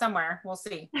somewhere. We'll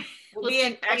see. We'll be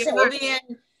in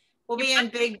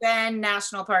Big Bend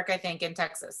National Park, I think, in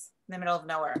Texas, in the middle of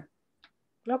nowhere.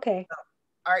 Okay. So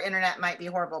our internet might be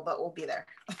horrible, but we'll be there.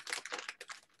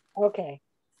 Okay.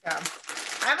 So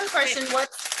I have a question.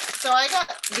 So I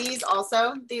got these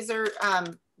also. These are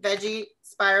veggie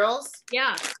spirals.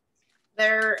 Yeah.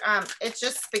 They're it's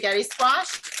just spaghetti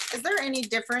squash. Is there any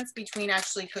difference between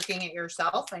actually cooking it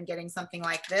yourself and getting something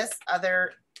like this,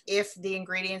 if the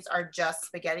ingredients are just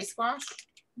spaghetti squash?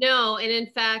 No, and in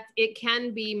fact, it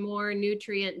can be more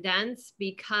nutrient dense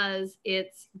because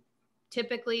it's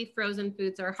typically frozen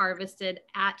foods are harvested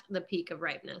at the peak of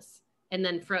ripeness and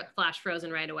then flash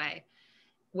frozen right away.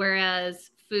 Whereas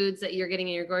foods that you're getting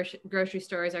in your grocery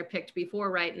stores are picked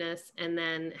before ripeness and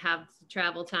then have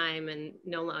travel time and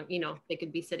no long, they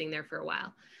could be sitting there for a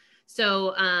while.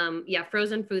 So yeah,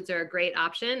 frozen foods are a great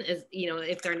option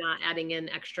if they're not adding in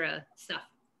extra stuff.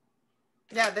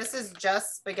 Yeah, this is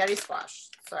just spaghetti squash.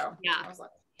 So yeah, I was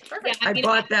like, perfect. Yeah, I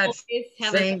bought that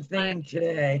same thing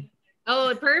today.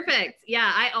 Oh, perfect.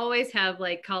 Yeah, I always have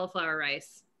like cauliflower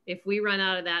rice. If we run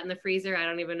out of that in the freezer, I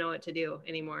don't even know what to do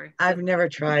anymore. I've never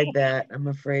tried that. I'm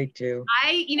afraid to.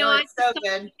 I so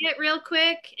good. It real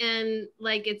quick and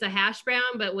like it's a hash brown,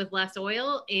 but with less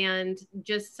oil and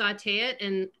just saute it.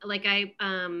 And like I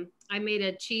made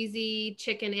a cheesy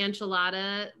chicken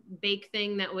enchilada bake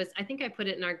thing that was, I think I put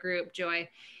it in our group, Joy.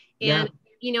 And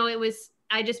it was,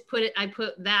 I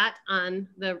put that on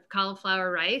the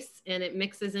cauliflower rice and it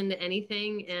mixes into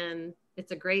anything and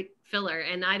it's a great filler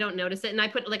and I don't notice it. And I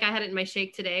had it in my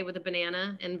shake today with a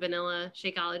banana and vanilla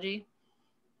Shakeology.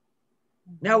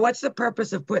 Now, what's the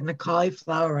purpose of putting the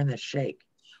cauliflower in the shake?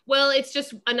 Well, it's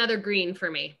just another green for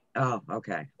me. Oh,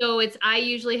 okay. So I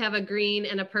usually have a green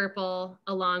and a purple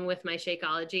along with my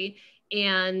Shakeology.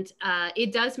 And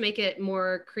it does make it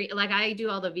more like I do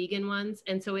all the vegan ones.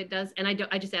 And so it does, and I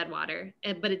just add water,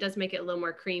 but it does make it a little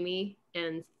more creamy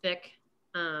and thick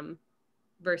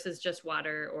versus just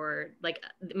water. Or like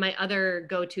my other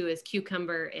go-to is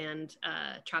cucumber and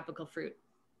tropical fruit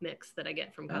mix that I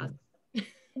get from Costco.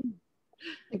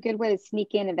 A good way to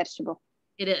sneak in a vegetable.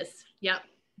 It is. Yep.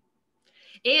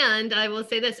 And I will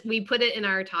say this, we put it in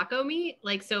our taco meat.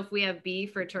 Like, so if we have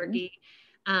beef or turkey,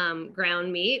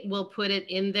 ground meat, we'll put it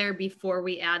in there before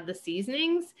we add the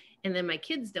seasonings. And then my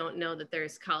kids don't know that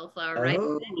there's cauliflower right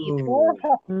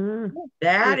in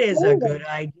that is a good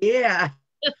idea.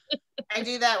 I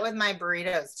do that with my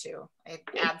burritos too. I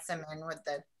add some in with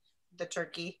the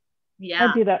turkey. Yeah.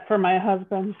 I do that for my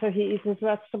husband, so he eats his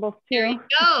vegetables too. There you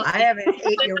go. I have an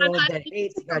 8-year-old that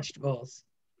hates vegetables.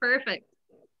 Perfect.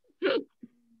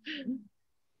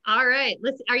 All right.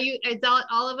 Is that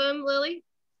all of them, Lily?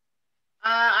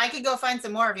 I could go find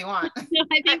some more if you want. No,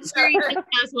 I think Mariana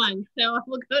has one. So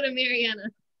we'll go to Mariana.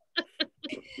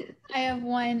 I have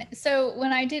one. So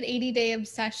when I did 80-Day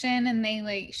Obsession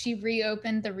and she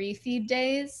reopened the refeed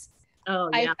days,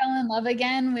 I fell in love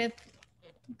again with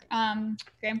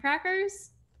graham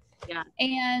crackers. Yeah.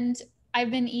 And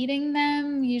I've been eating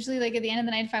them usually like at the end of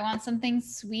the night if I want something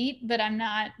sweet, but I'm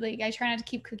not I try not to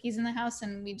keep cookies in the house,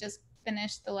 and we just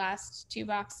finished the last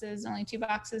only 2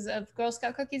 boxes of Girl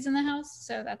Scout cookies in the house.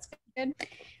 So that's good.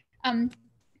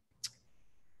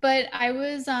 But I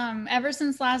was, ever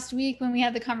since last week when we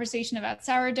had the conversation about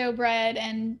sourdough bread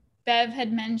and Bev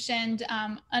had mentioned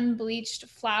unbleached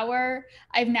flour,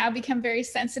 I've now become very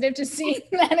sensitive to seeing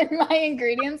that in my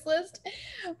ingredients list.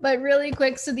 But really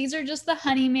quick, so these are just the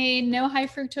Honey Made, no high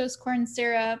fructose corn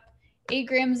syrup, 8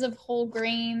 grams of whole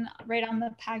grain right on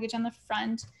the package on the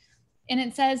front. And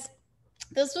it says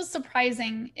This was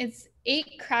surprising. It's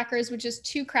 8 crackers, which is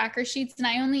 2 cracker sheets. And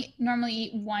I only normally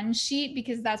eat 1 sheet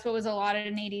because that's what was allotted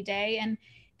in 80 day. And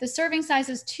the serving size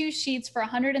is 2 sheets for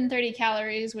 130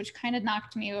 calories, which kind of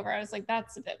knocked me over. I was like,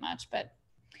 that's a bit much, but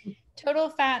total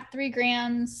fat, 3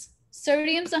 grams,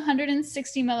 sodium's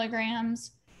 160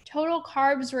 milligrams, total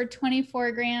carbs were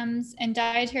 24 grams, and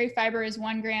dietary fiber is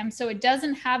 1 gram. So it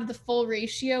doesn't have the full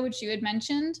ratio, which you had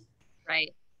mentioned.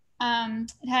 Right.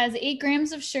 It has 8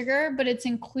 grams of sugar, but it's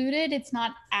included. It's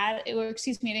not added, or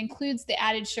excuse me, it includes the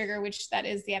added sugar, which that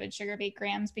is the added sugar of 8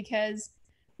 grams, because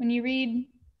when you read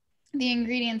the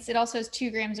ingredients, it also has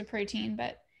 2 grams of protein,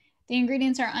 but the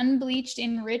ingredients are unbleached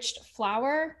enriched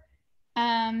flour,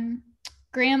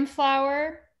 graham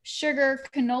flour, sugar,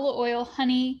 canola oil,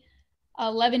 honey, a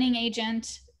leavening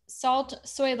agent, salt,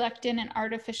 soy lectin, and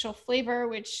artificial flavor,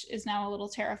 which is now a little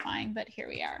terrifying, but here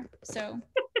we are. So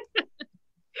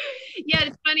yeah,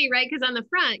 it's funny, right? Because on the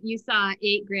front you saw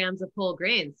 8 grams of whole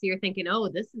grains, so you're thinking, oh,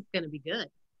 this is going to be good.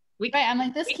 Right, I'm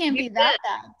like, this can't be that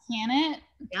bad, can it?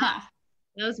 Yeah. Huh.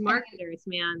 Those marketers,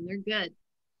 man, they're good.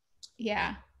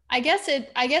 Yeah, I guess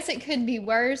it could be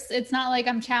worse. It's not like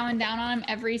I'm chowing down on them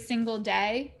every single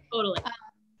day. Totally.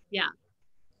 Yeah.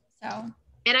 So.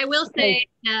 And I will say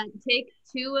that take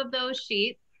 2 of those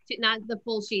sheets, not the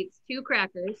full sheets, 2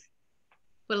 crackers,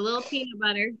 put a little peanut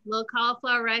butter, a little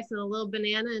cauliflower rice, and a little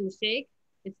banana and shake.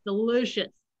 It's delicious.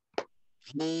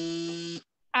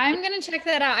 I'm going to check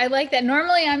that out. I like that.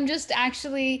 Normally I'm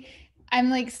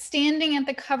like standing at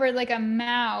the cupboard like a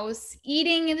mouse,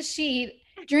 eating the sheet,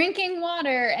 drinking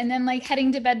water, and then like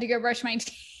heading to bed to go brush my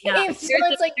teeth. Yeah. So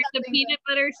There's it's like a peanut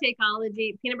butter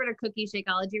cookie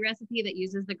Shakeology recipe that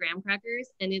uses the graham crackers,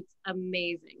 and it's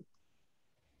amazing.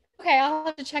 Okay, I'll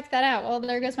have to check that out. Well,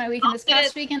 there goes my weekend. This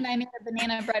past weekend, I made a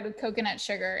banana bread with coconut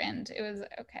sugar, and it was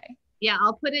okay. Yeah,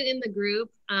 I'll put it in the group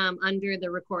under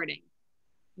the recording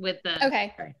with the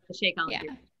Shakeology.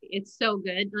 Yeah. It's so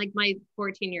good. Like my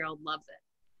 14-year-old loves it.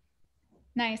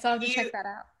 Nice. I'll have to check that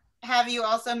out. Have you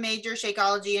also made your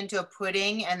Shakeology into a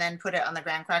pudding and then put it on the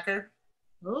graham cracker?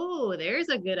 Oh, there's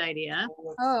a good idea.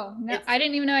 Oh, no, I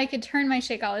didn't even know I could turn my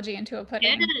Shakeology into a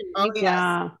pudding. Oh, yes.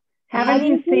 Yeah. Haven't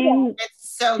you seen?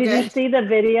 It's so did good. Did you see the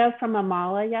video from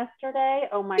Amala yesterday?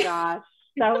 Oh my gosh,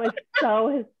 that was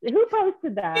so. Who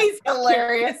posted that? He's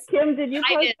hilarious. Kim, did you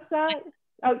post that?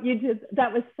 Oh, you did.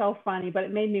 That was so funny, but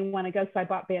it made me want to go. So I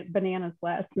bought bananas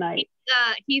last night.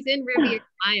 He's in Riviera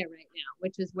Maya right now,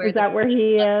 which is where. Is that where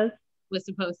he is? Was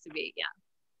supposed to be, yeah.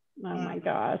 Oh my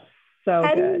gosh, so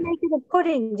How good. do you make it a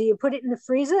pudding? Do you put it in the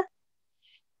freezer?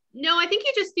 No, I think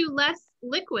you just do less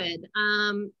liquid.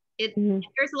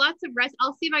 There's lots of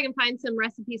I'll see if I can find some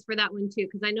recipes for that one too,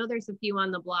 because I know there's a few on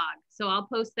the blog. So I'll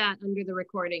post that under the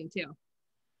recording too.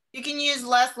 You can use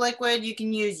less liquid. You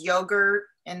can use yogurt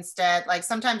instead. Like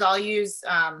sometimes I'll use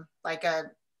like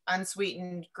a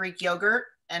unsweetened Greek yogurt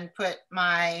and put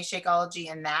my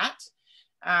Shakeology in that,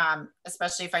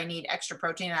 especially if I need extra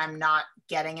protein and I'm not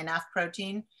getting enough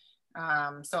protein.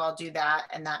 So I'll do that,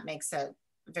 and that makes it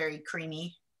very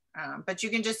creamy. But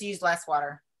you can just use less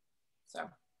water. So.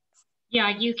 Yeah,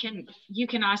 you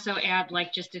can also add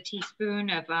like just a teaspoon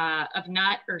of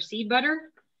nut or seed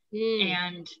butter,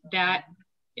 and that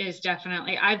is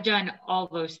definitely, I've done all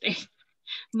those things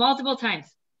multiple times.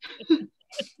 We're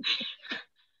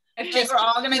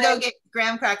all gonna go get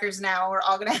graham crackers now. We're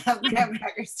all gonna have graham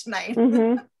crackers tonight.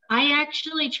 I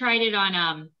actually tried it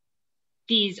on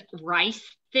these rice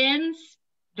thins.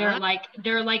 They're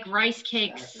like rice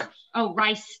cakes. Oh,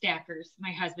 rice stackers.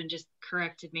 My husband just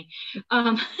corrected me.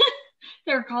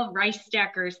 They're called rice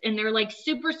stackers, and they're like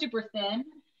super, super thin.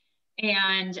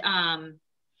 And I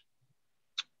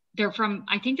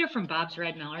think they're from Bob's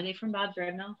Red Mill. Are they from Bob's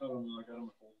Red Mill? I don't know. I got them at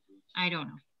Whole Foods. I don't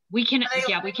know. We can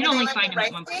only find them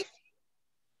at one place.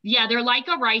 Yeah, they're like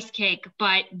a rice cake,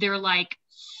 but they're like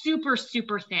super,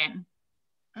 super thin.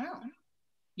 Oh.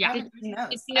 Yeah. I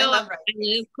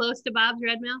live close to Bob's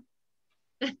Red Mill.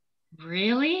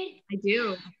 Really? I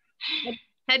do.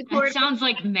 Headquarters. That sounds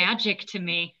like magic to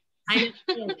me. I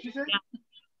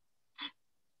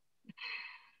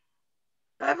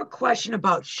have a question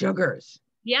about sugars.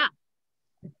 Yeah.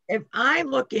 If I'm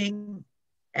looking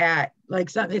at like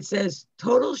something that says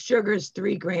total sugars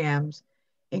 3 grams,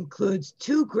 includes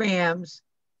 2 grams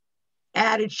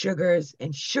added sugars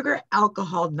and sugar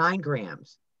alcohol 9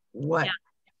 grams. What? Yeah.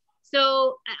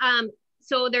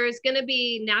 So there's going to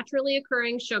be naturally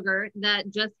occurring sugar that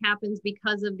just happens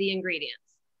because of the ingredients.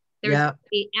 There's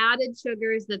the added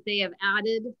sugars that they have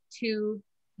added to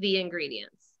the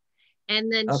ingredients.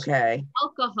 And then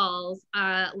alcohols,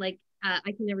 I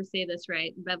can never say this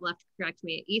right. Bev left to correct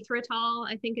me. Erythritol,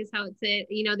 I think is how it's said.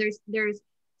 You know, there's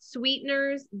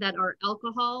sweeteners that are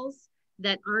alcohols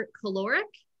that aren't caloric,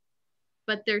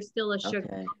 but they're still a sugar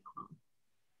Okay. alcohol.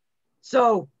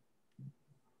 So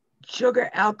sugar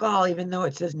alcohol, even though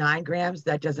it says 9 grams,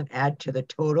 that doesn't add to the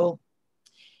total?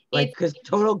 Like, because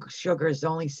total sugars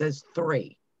only says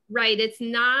 3. Right. It's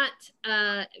not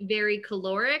very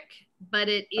caloric, but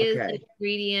it is an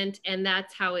ingredient, and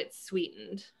that's how it's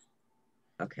sweetened.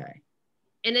 Okay.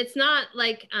 And it's not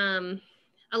like a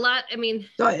lot. I mean,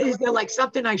 so is there like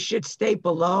something I should stay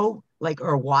below, like,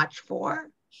 or watch for?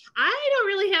 I don't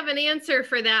really have an answer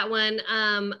for that one.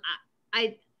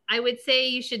 I would say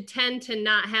you should tend to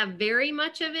not have very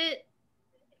much of it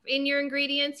in your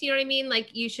ingredients. You know what I mean?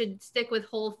 Like, you should stick with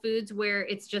whole foods where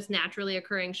it's just naturally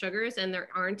occurring sugars and there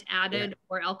aren't added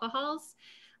or alcohols.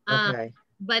 Okay.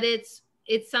 But it's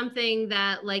something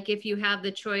that, like, if you have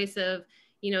the choice of,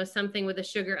 you know, something with a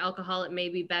sugar alcohol, it may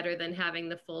be better than having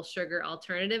the full sugar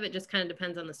alternative. It just kind of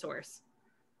depends on the source.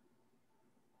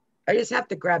 I just have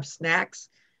to grab snacks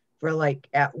for like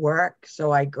at work.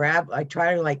 So I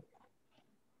try to like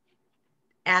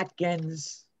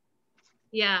Atkins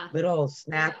little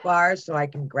snack bars so I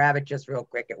can grab it just real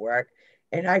quick at work.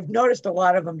 And I've noticed a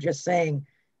lot of them just saying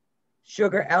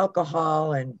sugar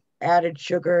alcohol and added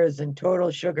sugars and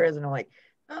total sugars. And I'm like,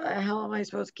 how the hell am I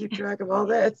supposed to keep track of all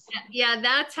this? Yeah,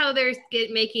 that's how they're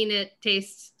making it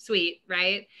taste sweet,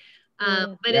 right?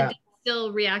 But it does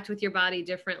still react with your body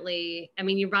differently. I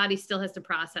mean, your body still has to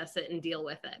process it and deal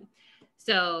with it.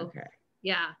 So,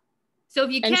 yeah. So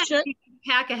if you can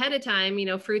pack ahead of time, you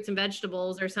know, fruits and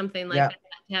vegetables or something like that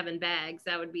to have in bags,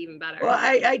 that would be even better. Well,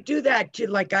 I do that too.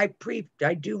 Like I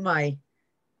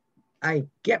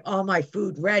get all my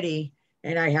food ready,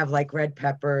 and I have like red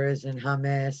peppers and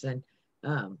hummus, and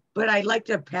but I like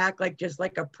to pack like just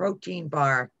like a protein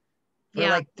bar for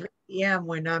like 3 p.m.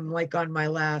 when I'm like on my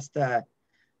last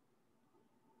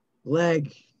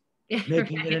leg,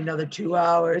 making it another 2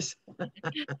 hours.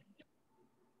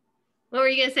 What were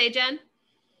you gonna say, Jen?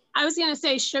 I was gonna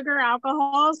say sugar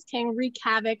alcohols can wreak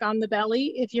havoc on the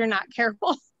belly if you're not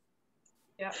careful.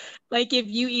 Yeah. Like if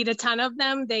you eat a ton of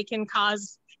them, they can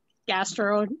cause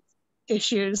gastro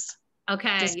issues.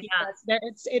 Okay. Just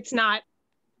because it's not.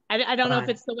 I don't know if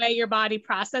it's the way your body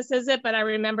processes it, but I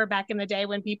remember back in the day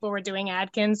when people were doing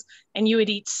Atkins and you would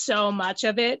eat so much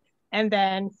of it, and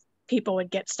then people would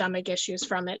get stomach issues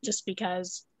from it just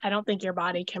because I don't think your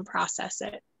body can process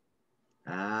it.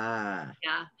 That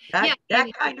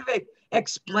that kind of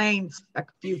explains a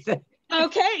few things.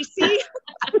 Okay, see?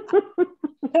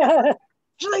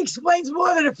 Actually explains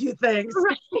more than a few things.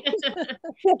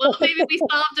 Well, maybe we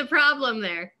solved a problem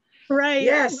there. Right.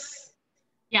 Yes.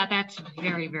 Yeah, that's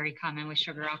very, very common with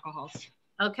sugar alcohols.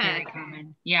 Okay. Very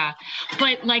common. Yeah.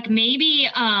 But like maybe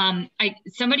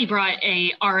somebody brought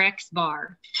a RX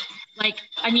bar. Like,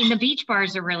 I mean, the beach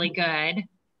bars are really good.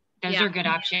 Those are good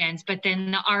options. But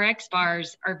then the RX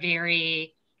bars are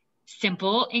very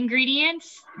simple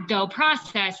ingredients. Though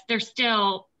processed, they're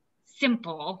still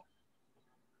simple,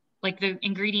 like the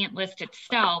ingredient list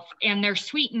itself. And they're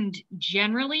sweetened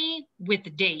generally with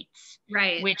dates,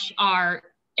 which are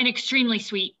an extremely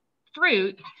sweet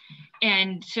fruit.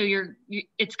 And so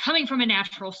it's coming from a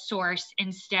natural source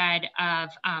instead of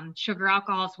sugar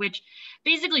alcohols, which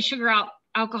basically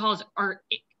alcohols are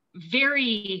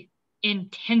very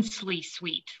intensely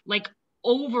sweet, like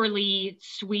overly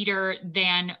sweeter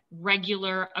than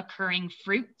regular occurring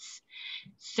fruits.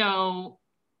 So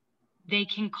they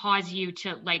can cause you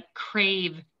to like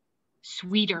crave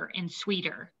sweeter and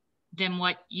sweeter than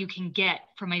what you can get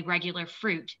from a regular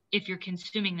fruit if you're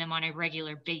consuming them on a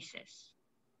regular basis,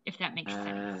 if that makes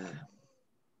sense.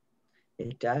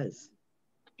 It does.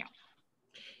 Yeah.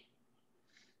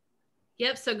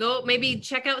 Yep. So go maybe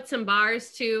check out some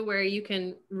bars too, where you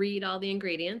can read all the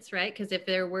ingredients, right? Because if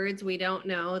they're words we don't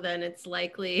know, then it's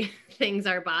likely things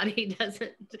our body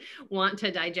doesn't want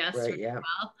to digest really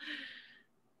well.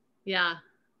 Yeah.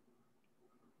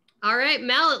 All right,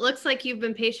 Mel, it looks like you've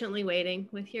been patiently waiting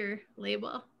with your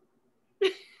label.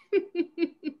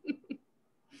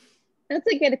 That's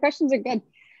a good. The questions are good.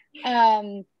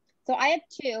 So I have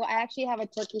 2. I actually have a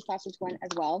turkey sausage one as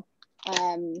well.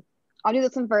 I'll do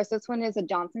this one first. This one is a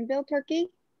Johnsonville turkey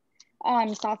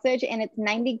sausage, and it's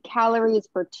 90 calories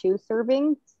for 2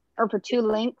 servings or for 2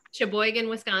 links. Sheboygan,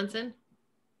 Wisconsin.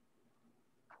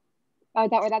 Oh,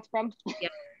 is that where that's from? Yeah.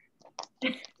 So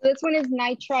this one is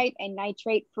nitrite and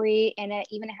nitrate free, and it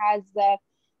even has the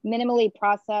minimally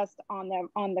processed on the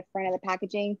front of the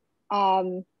packaging.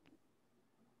 And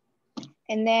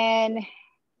then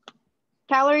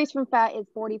calories from fat is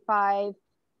 45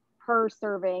 per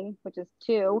serving, which is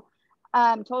 2.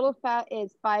 Total fat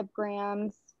is 5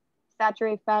 grams,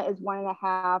 Saturated fat is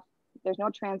 1.5. There's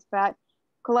no trans fat.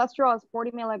 Cholesterol is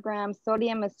 40 milligrams.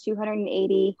 Sodium is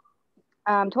 280.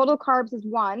 Total carbs is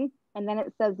 1, and then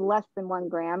it says less than 1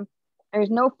 gram. There's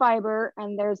no fiber,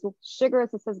 and there's sugars.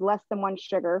 It says less than 1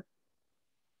 sugar.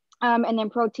 And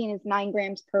then protein is 9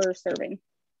 grams per serving.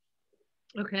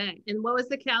 Okay. And what was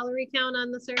the calorie count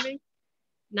on the serving?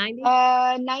 90?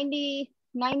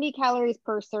 90 calories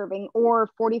per serving, or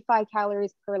 45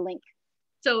 calories per link.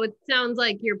 So it sounds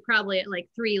like you're probably at like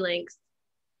 3 links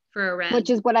for a red. Which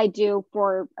is what I do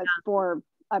for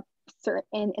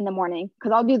in the morning,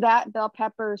 because I'll do that, bell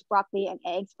peppers, broccoli, and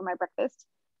eggs for my breakfast.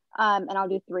 And I'll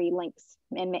do 3 links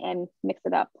and mix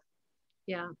it up.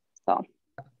 Yeah. So,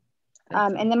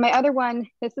 and then my other one,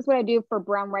 this is what I do for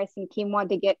brown rice and quinoa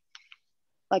to get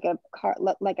like a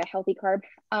healthy carb.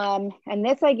 And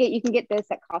this you can get this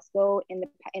at Costco in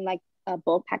like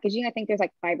bulk packaging. I think there's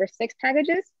like 5 or 6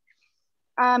 packages.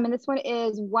 And this one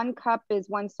is 1 cup is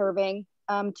 1 serving,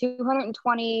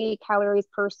 220 calories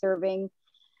per serving.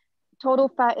 Total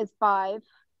fat is 5.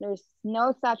 There's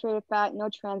no saturated fat, no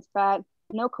trans fat,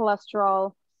 no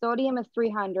cholesterol. Sodium is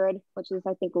 300, which is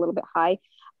I think a little bit high.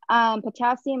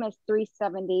 Potassium is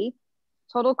 370.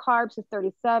 Total carbs is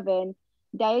 37.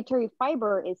 Dietary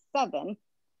fiber is 7.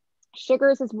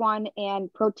 Sugars is 1,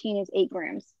 and protein is 8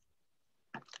 grams.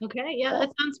 Okay, yeah,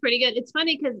 that sounds pretty good. It's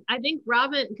funny because I think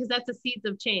Robin, because that's a Seeds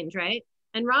of Change, right?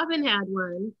 And Robin had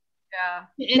one.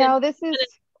 Yeah. No, this is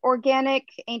organic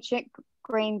ancient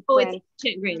grain. Oh, it's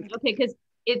ancient grains. Okay, because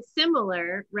it's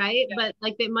similar, right? Yeah. But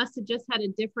like they must have just had a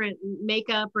different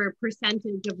makeup or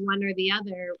percentage of one or the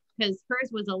other, because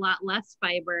hers was a lot less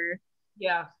fiber.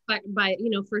 Yeah. But by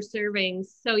for servings,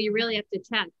 so you really have to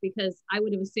check, because I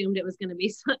would have assumed it was going to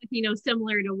be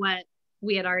similar to what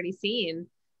we had already seen.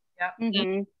 Yeah.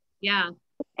 Mm-hmm. Yeah.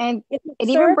 And it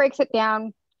even breaks it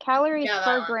down. Calories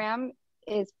per gram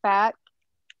is fat.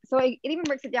 So it even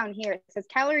breaks it down here. It says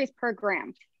calories per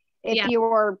gram. If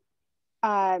you're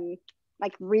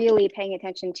like really paying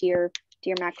attention to your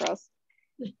macros.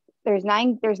 There's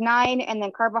 9, and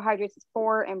then carbohydrates is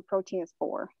 4, and protein is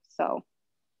 4. So,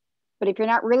 but if you're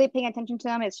not really paying attention to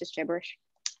them, it's just gibberish.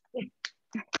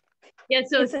 Yeah.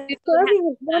 So it's a serving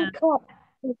of 1 cup.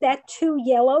 Is that 2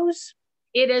 yellows?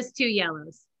 It is 2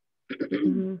 yellows.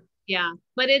 Mm-hmm. Yeah,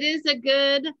 but it is a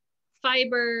good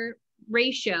fiber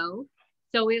ratio.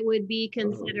 So it would be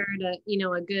considered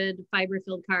a good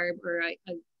fiber-filled carb, or a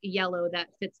yellow that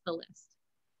fits the list.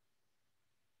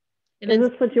 And is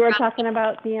this what you were talking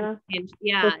about, Deanna?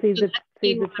 Yeah. Seeds of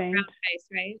Change. Rice,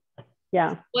 right?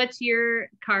 Yeah. What's your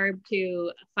carb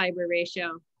to fiber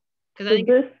ratio? Because I think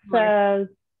this says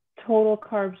total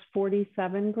carbs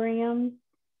 47 grams,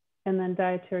 and then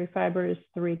dietary fiber is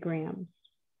 3 grams.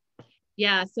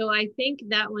 Yeah, so I think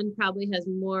that one probably has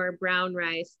more brown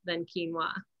rice than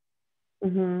quinoa,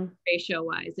 ratio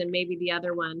wise, and maybe the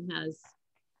other one has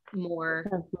more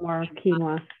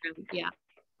quinoa. Yeah.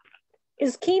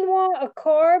 Is quinoa a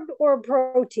carb or a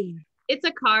protein? It's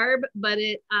a carb, but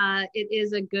it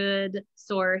is a good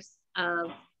source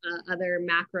of other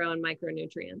macro and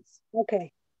micronutrients.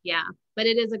 Okay. Yeah, but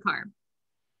it is a carb.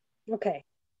 Okay.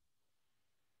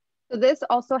 So this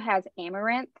also has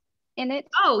amaranth in it.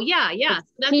 Oh yeah, yeah.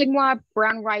 That's quinoa,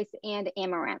 brown rice, and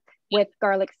amaranth with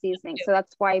garlic seasoning. So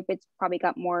that's why it's probably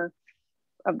got more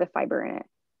of the fiber in it.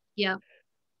 Yeah.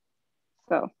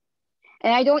 So,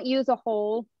 and I don't use a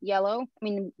whole yellow. I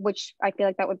mean, which I feel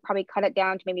like that would probably cut it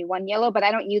down to maybe 1 yellow, but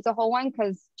I don't use a whole one,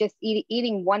 because just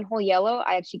eating 1 whole yellow,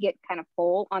 I actually get kind of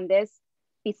full on this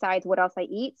besides what else I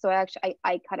eat. So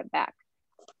I cut it back.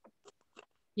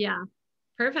 Yeah,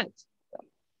 perfect.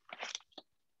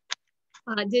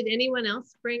 Did anyone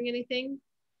else bring anything,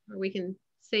 or we can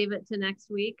save it to next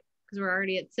week, because we're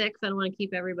already at 6. I don't want to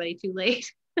keep everybody too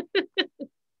late.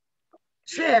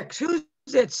 6? Who's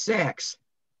at 6?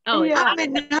 Oh yeah, I'm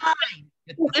at 9.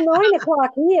 It's 9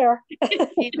 o'clock here.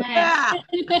 Yeah.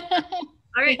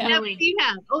 All right, now what do you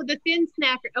have? Oh, the thin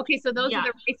snacker. Okay, so those are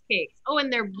the rice cakes. Oh,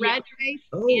 and they're red rice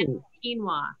and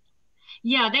quinoa.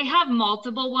 Yeah, they have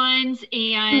multiple ones,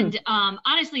 and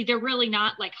honestly, they're really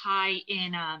not like high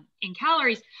in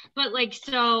calories, but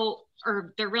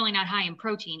or they're really not high in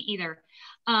protein either.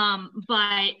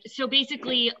 But so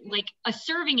basically, like a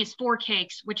serving is 4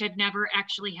 cakes, which I've never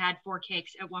actually had 4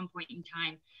 cakes at one point in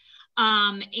time.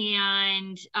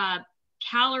 And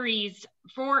calories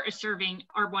for a serving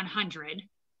are 100.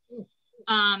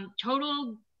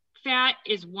 Total fat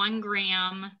is 1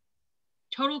 gram.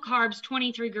 Total carbs,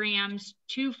 23 grams,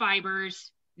 2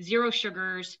 fibers, 0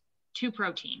 sugars, 2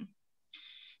 protein.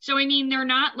 So, I mean, they're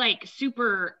not like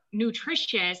super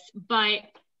nutritious, but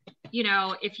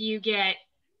if you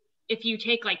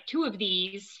take like 2 of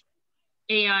these,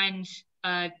 and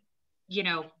you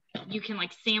know, you can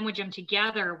like sandwich them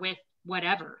together with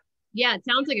whatever. Yeah, it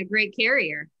sounds like a great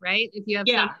carrier, right? If you have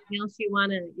something else you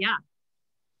want to,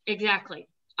 exactly.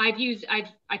 I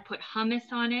put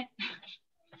hummus on it.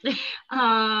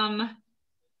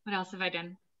 What else have I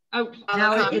done? Oh,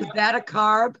 now is that a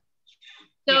carb?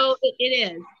 So it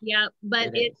is, yeah,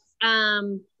 but it's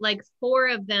like 4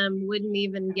 of them wouldn't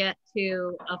even get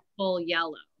to a full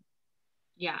yellow.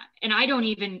 Yeah, and I don't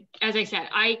even, as I said,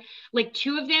 I like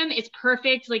 2 of them. It's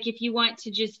perfect. Like if you want to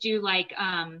just do like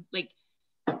a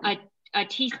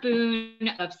teaspoon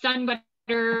of sun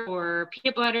butter or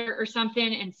peanut butter or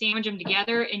something and sandwich them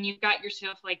together, and you've got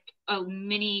yourself like a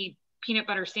mini peanut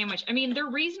butter sandwich. I mean, they're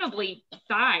reasonably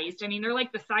sized. I mean, they're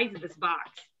like the size of this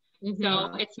box. Mm-hmm.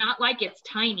 So it's not like it's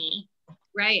tiny.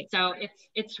 Right. So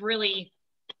it's really,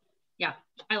 yeah,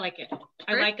 I like it.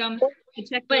 I like them.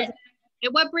 But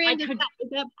what brand is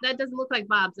that? That doesn't look like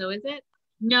Bob's though, is it?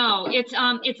 No, it's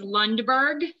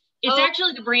Lundberg. It's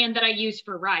actually the brand that I use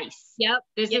for rice. Yep.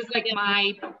 This is like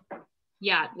my,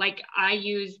 like I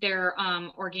use their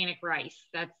organic rice.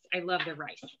 I love their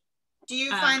rice. Do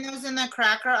you find those in the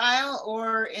cracker aisle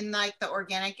or in like the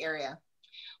organic area?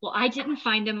 Well, I didn't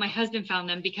find them. My husband found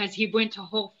them because he went to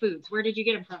Whole Foods. Where did you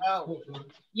get them from? Oh.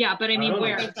 Yeah, but I mean,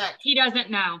 where? He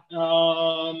doesn't know.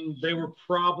 They were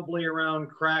probably around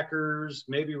crackers,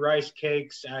 maybe rice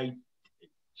cakes.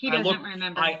 He doesn't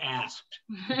remember. I asked.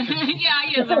 Yeah,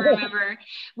 he doesn't remember.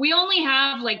 We only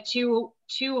have like two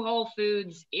Whole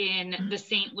Foods in the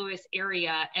St. Louis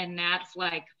area, and that's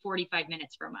like 45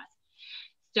 minutes from us.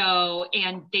 So,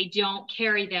 and they don't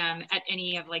carry them at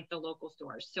any of like the local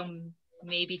stores. So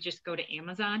maybe just go to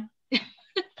Amazon.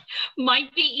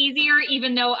 Might be easier,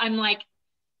 even though I'm like,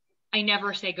 I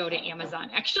never say go to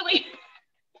Amazon, actually.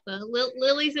 Well,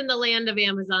 Lily's in the land of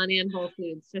Amazon and Whole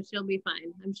Foods, so she'll be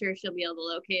fine. I'm sure she'll be able to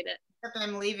locate it. Except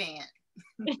I'm leaving it.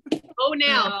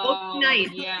 Tonight.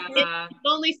 Yeah. It's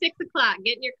only 6 o'clock.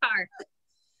 Get in your car.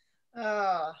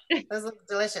 Oh, those look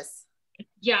delicious.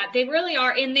 Yeah, they really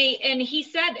are. And he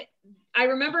said, I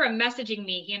remember him messaging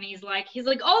me, and he's like,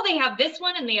 oh, they have this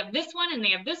one and they have this one and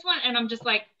they have this one. And I'm just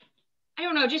like, I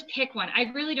don't know, just pick one.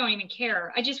 I really don't even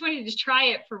care. I just wanted to try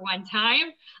it for one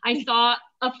time. I saw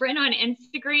a friend on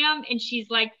Instagram, and she's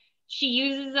like, she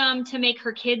uses them to make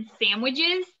her kids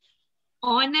sandwiches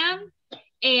on them.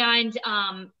 And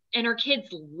her kids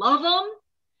love them.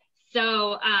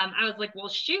 So I was like, well,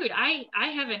 shoot, I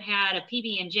haven't had a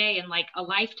PB&J in like a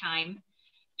lifetime.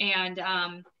 And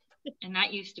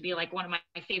that used to be like one of my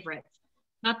favorites.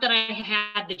 Not that I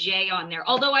had the J on there,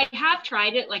 although I have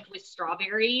tried it like with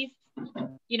strawberries,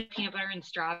 peanut butter and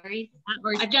strawberries.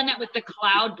 I've done that with the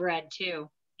cloud bread too.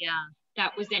 Yeah.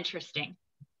 That was interesting.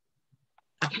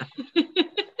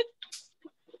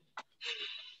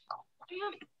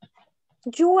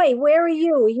 Joy, where are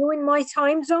you? Are you in my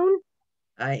time zone?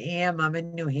 I am. I'm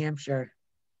in New Hampshire.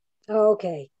 Oh,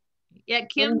 okay. Yeah,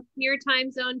 Kim's your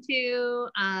time zone too.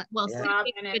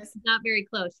 It's not very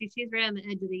close. She's right on the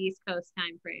edge of the East Coast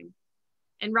time frame.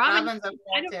 And Robin's up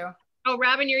there too. Oh,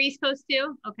 Robin, you're East Coast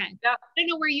too? Okay. Yeah. I don't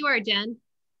know where you are, Jen.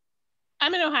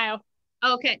 I'm in Ohio.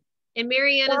 Okay. And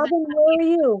Marianne Robin, where are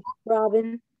you,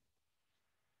 Robin?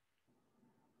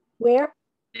 Where?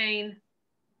 Maine.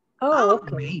 Oh,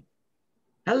 okay.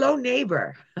 Hello,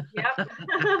 neighbor. Yep.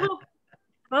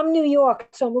 I'm New York,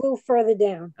 so I'm a little further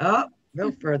down. Oh,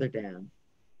 go further down.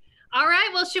 All right.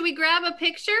 Well, should we grab a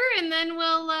picture and then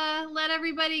we'll let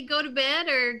everybody go to bed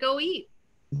or go eat?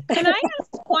 Can I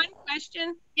ask one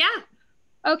question? Yeah.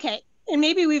 Okay. And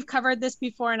maybe we've covered this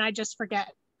before and I just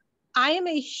forget. I am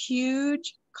a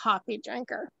huge coffee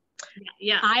drinker.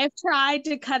 Yeah. I have tried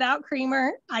to cut out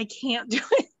creamer. I can't do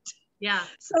it. Yeah.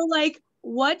 So like,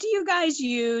 what do you guys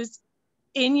use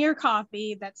in your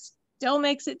coffee that still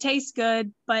makes it taste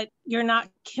good, but you're not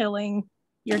killing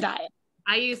your diet?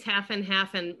 I use half and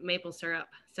half and maple syrup.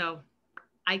 So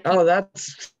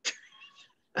that's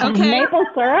okay. Maple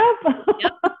syrup?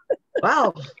 Yep.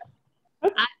 Wow.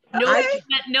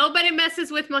 Nobody messes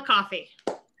with my coffee.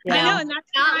 Yeah. I know, and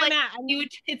that's not like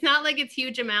huge. It's not like it's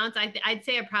huge amounts. I'd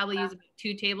say I probably use about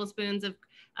 2 tablespoons of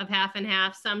half and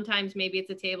half. Sometimes maybe it's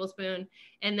a tablespoon,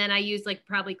 and then I use like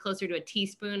probably closer to a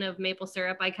teaspoon of maple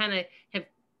syrup. I kind of have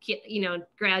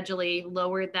gradually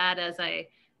lowered that as I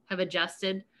have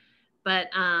adjusted. But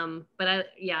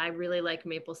I really like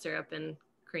maple syrup and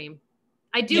cream.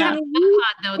 I do have a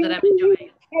pot though that I'm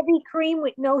enjoying. Heavy cream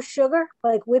with no sugar,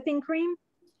 like whipping cream?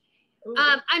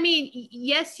 I mean,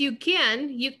 yes, you can,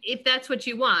 if that's what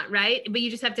you want, right? But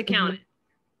you just have to count it.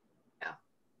 Yeah.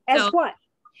 As what?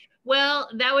 Well,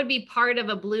 that would be part of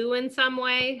a blue in some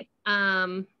way.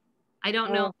 I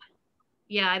don't know.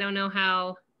 Yeah, I don't know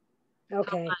how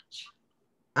Okay. much.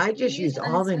 I just use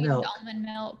almond milk. Almond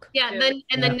milk. Yeah, then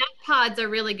and the nut pods are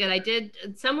really good.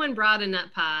 Someone brought a nut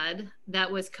pod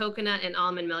that was coconut and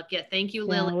almond milk. Yeah, thank you,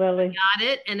 Lily. Lily. Got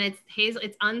it. And it's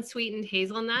it's unsweetened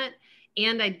hazelnut.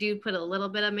 And I do put a little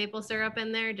bit of maple syrup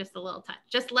in there, just a little touch,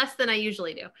 just less than I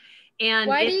usually do. And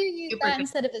why do you use that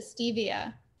instead of a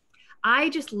stevia? I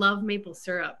just love maple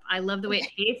syrup. I love the way it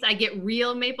tastes. I get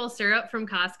real maple syrup from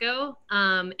Costco,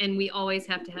 and we always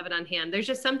have to have it on hand. There's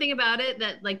just something about it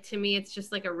that, like, to me, it's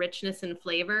just like a richness and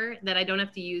flavor that I don't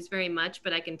have to use very much,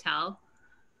 but I can tell.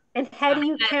 And how do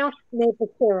you count maple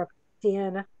syrup,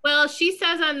 Deanna? Well, she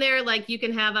says on there, like, you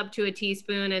can have up to a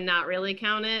teaspoon and not really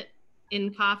count it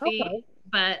in coffee. Okay.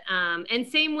 But, and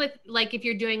same with, like, if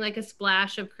you're doing like a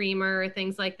splash of creamer or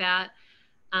things like that,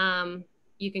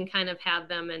 you can kind of have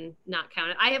them and not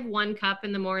count it. I have 1 cup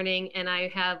in the morning and I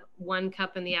have 1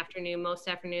 cup in the afternoon, most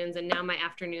afternoons. And now my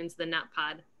afternoon's the nut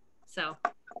pod. So,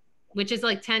 which is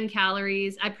like 10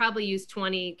 calories. I probably use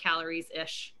 20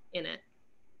 calories-ish in it.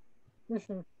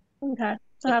 Mm-hmm. Okay,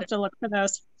 so I have to look for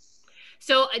those.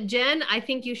 So Jen, I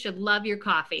think you should love your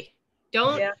coffee. You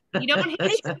don't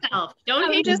hate yourself.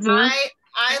 Don't hate yourself.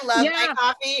 I love my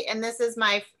coffee, and this is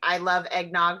I love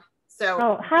eggnog.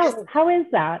 So how is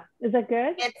that? Is it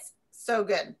good? It's so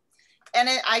good. And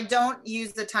I don't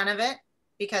use a ton of it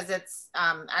because it's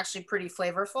actually pretty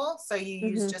flavorful. So you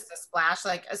use just a splash,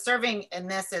 like a serving in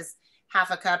this is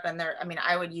half a cup. And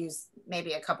I would use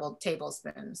maybe a couple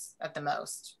tablespoons at the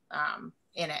most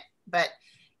in it. But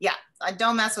yeah, I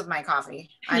don't mess with my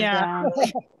coffee.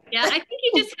 Yeah, I think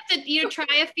you just have to,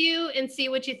 try a few and see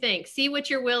what you think. See what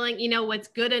you're willing, what's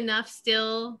good enough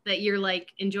still that you're like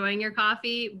enjoying your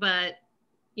coffee, but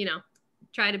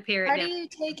try to pair it down. How do you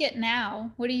take it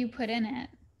now? What do you put in it?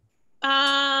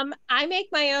 I make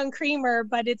my own creamer,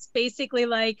 but it's basically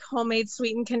like homemade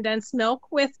sweetened condensed milk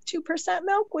with 2%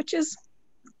 milk, which is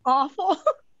awful.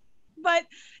 But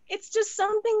it's just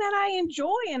something that I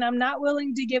enjoy and I'm not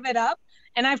willing to give it up.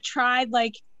 And I've tried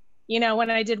when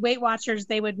I did Weight Watchers,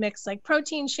 they would mix like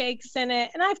protein shakes in it.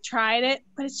 And I've tried it,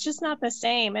 but it's just not the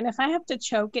same. And if I have to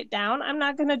choke it down, I'm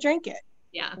not going to drink it.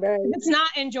 Yeah. If it's not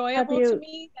enjoyable to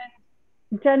me,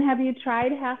 then. Jen, have you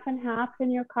tried half and half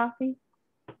in your coffee?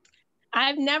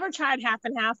 I've never tried half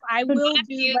and half. I will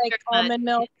do like almond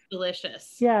milk. It's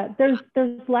delicious. Yeah, there's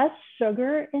less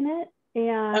sugar in it.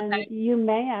 And you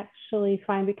may actually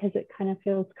find, because it kind of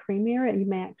feels creamier, and you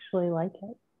may actually like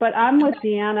it. But I'm with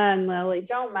Deanna and Lily.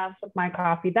 Don't mess with my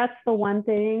coffee. That's the one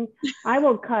thing. I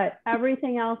will cut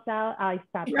everything else out. I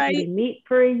stopped eating meat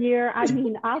for a year.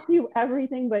 I'll do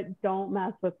everything, but don't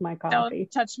mess with my coffee.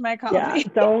 Don't touch my coffee. Yeah,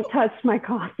 don't touch my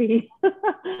coffee.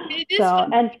 It is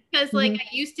because I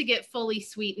used to get fully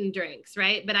sweetened drinks,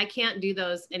 right? But I can't do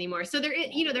those anymore. So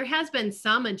there has been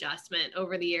some adjustment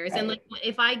over the years. Right. And like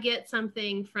if I get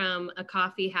something from a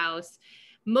coffee house,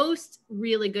 most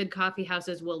really good coffee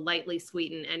houses will lightly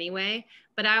sweeten anyway,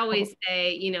 but I always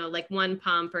say, like 1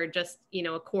 pump or just,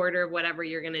 a quarter of whatever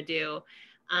you're going to do.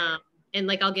 And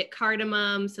like, I'll get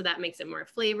cardamom, so that makes it more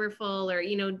flavorful, or,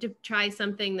 to try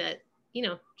something that,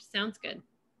 sounds good.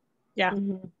 Yeah.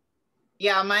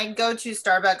 Yeah. My go-to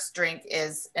Starbucks drink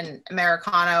is an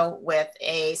Americano with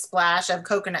a splash of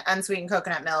unsweetened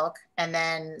coconut milk, and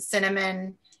then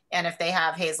cinnamon. And if they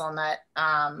have hazelnut,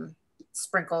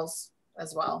 sprinkles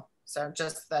as well. So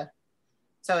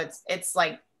it's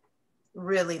like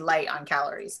really light on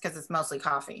calories because it's mostly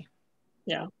coffee.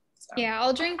 Yeah. So. Yeah,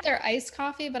 I'll drink their iced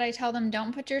coffee, but I tell them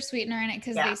don't put your sweetener in it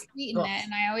because they sweeten it.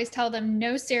 And I always tell them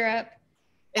no syrup,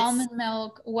 almond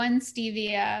milk, 1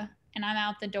 stevia, and I'm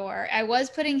out the door. I was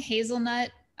putting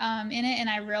hazelnut in it, and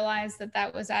I realized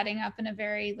that was adding up in a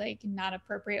very not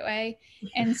appropriate way,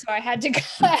 and so I had to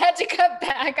cut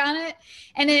back on it,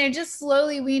 and then it just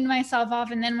slowly weaned myself off.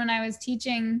 And then when I was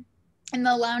teaching in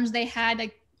the lounge, they had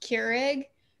a Keurig,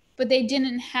 but they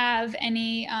didn't have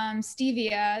any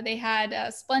stevia. They had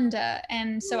Splenda,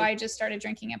 and so I just started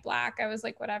drinking it black. I was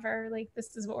like, whatever,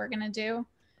 this is what we're gonna do.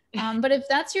 But if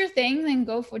that's your thing, then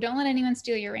go for it. Don't let anyone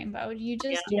steal your rainbow. You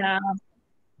just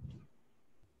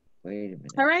Wait a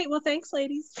minute. All right. Well, thanks,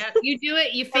 ladies. Yeah, you do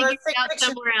it. You figure it out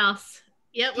somewhere else.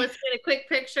 Yep. Let's get a quick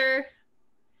picture.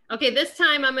 Okay. This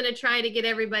time I'm going to try to get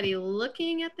everybody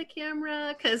looking at the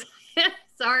camera because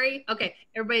sorry. Okay.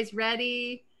 Everybody's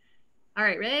ready. All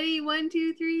right. Ready? 1,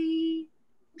 2, 3.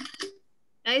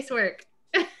 Nice work.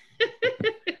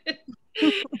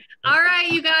 All right.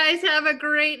 You guys have a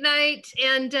great night.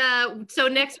 And so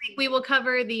next week we will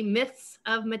cover the myths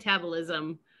of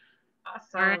metabolism.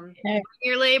 Awesome. Right.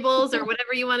 Your labels or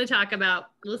whatever you want to talk about.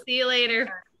 We'll see you later.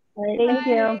 Thank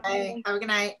you. Bye. Have a good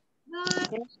night.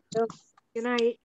 Good night.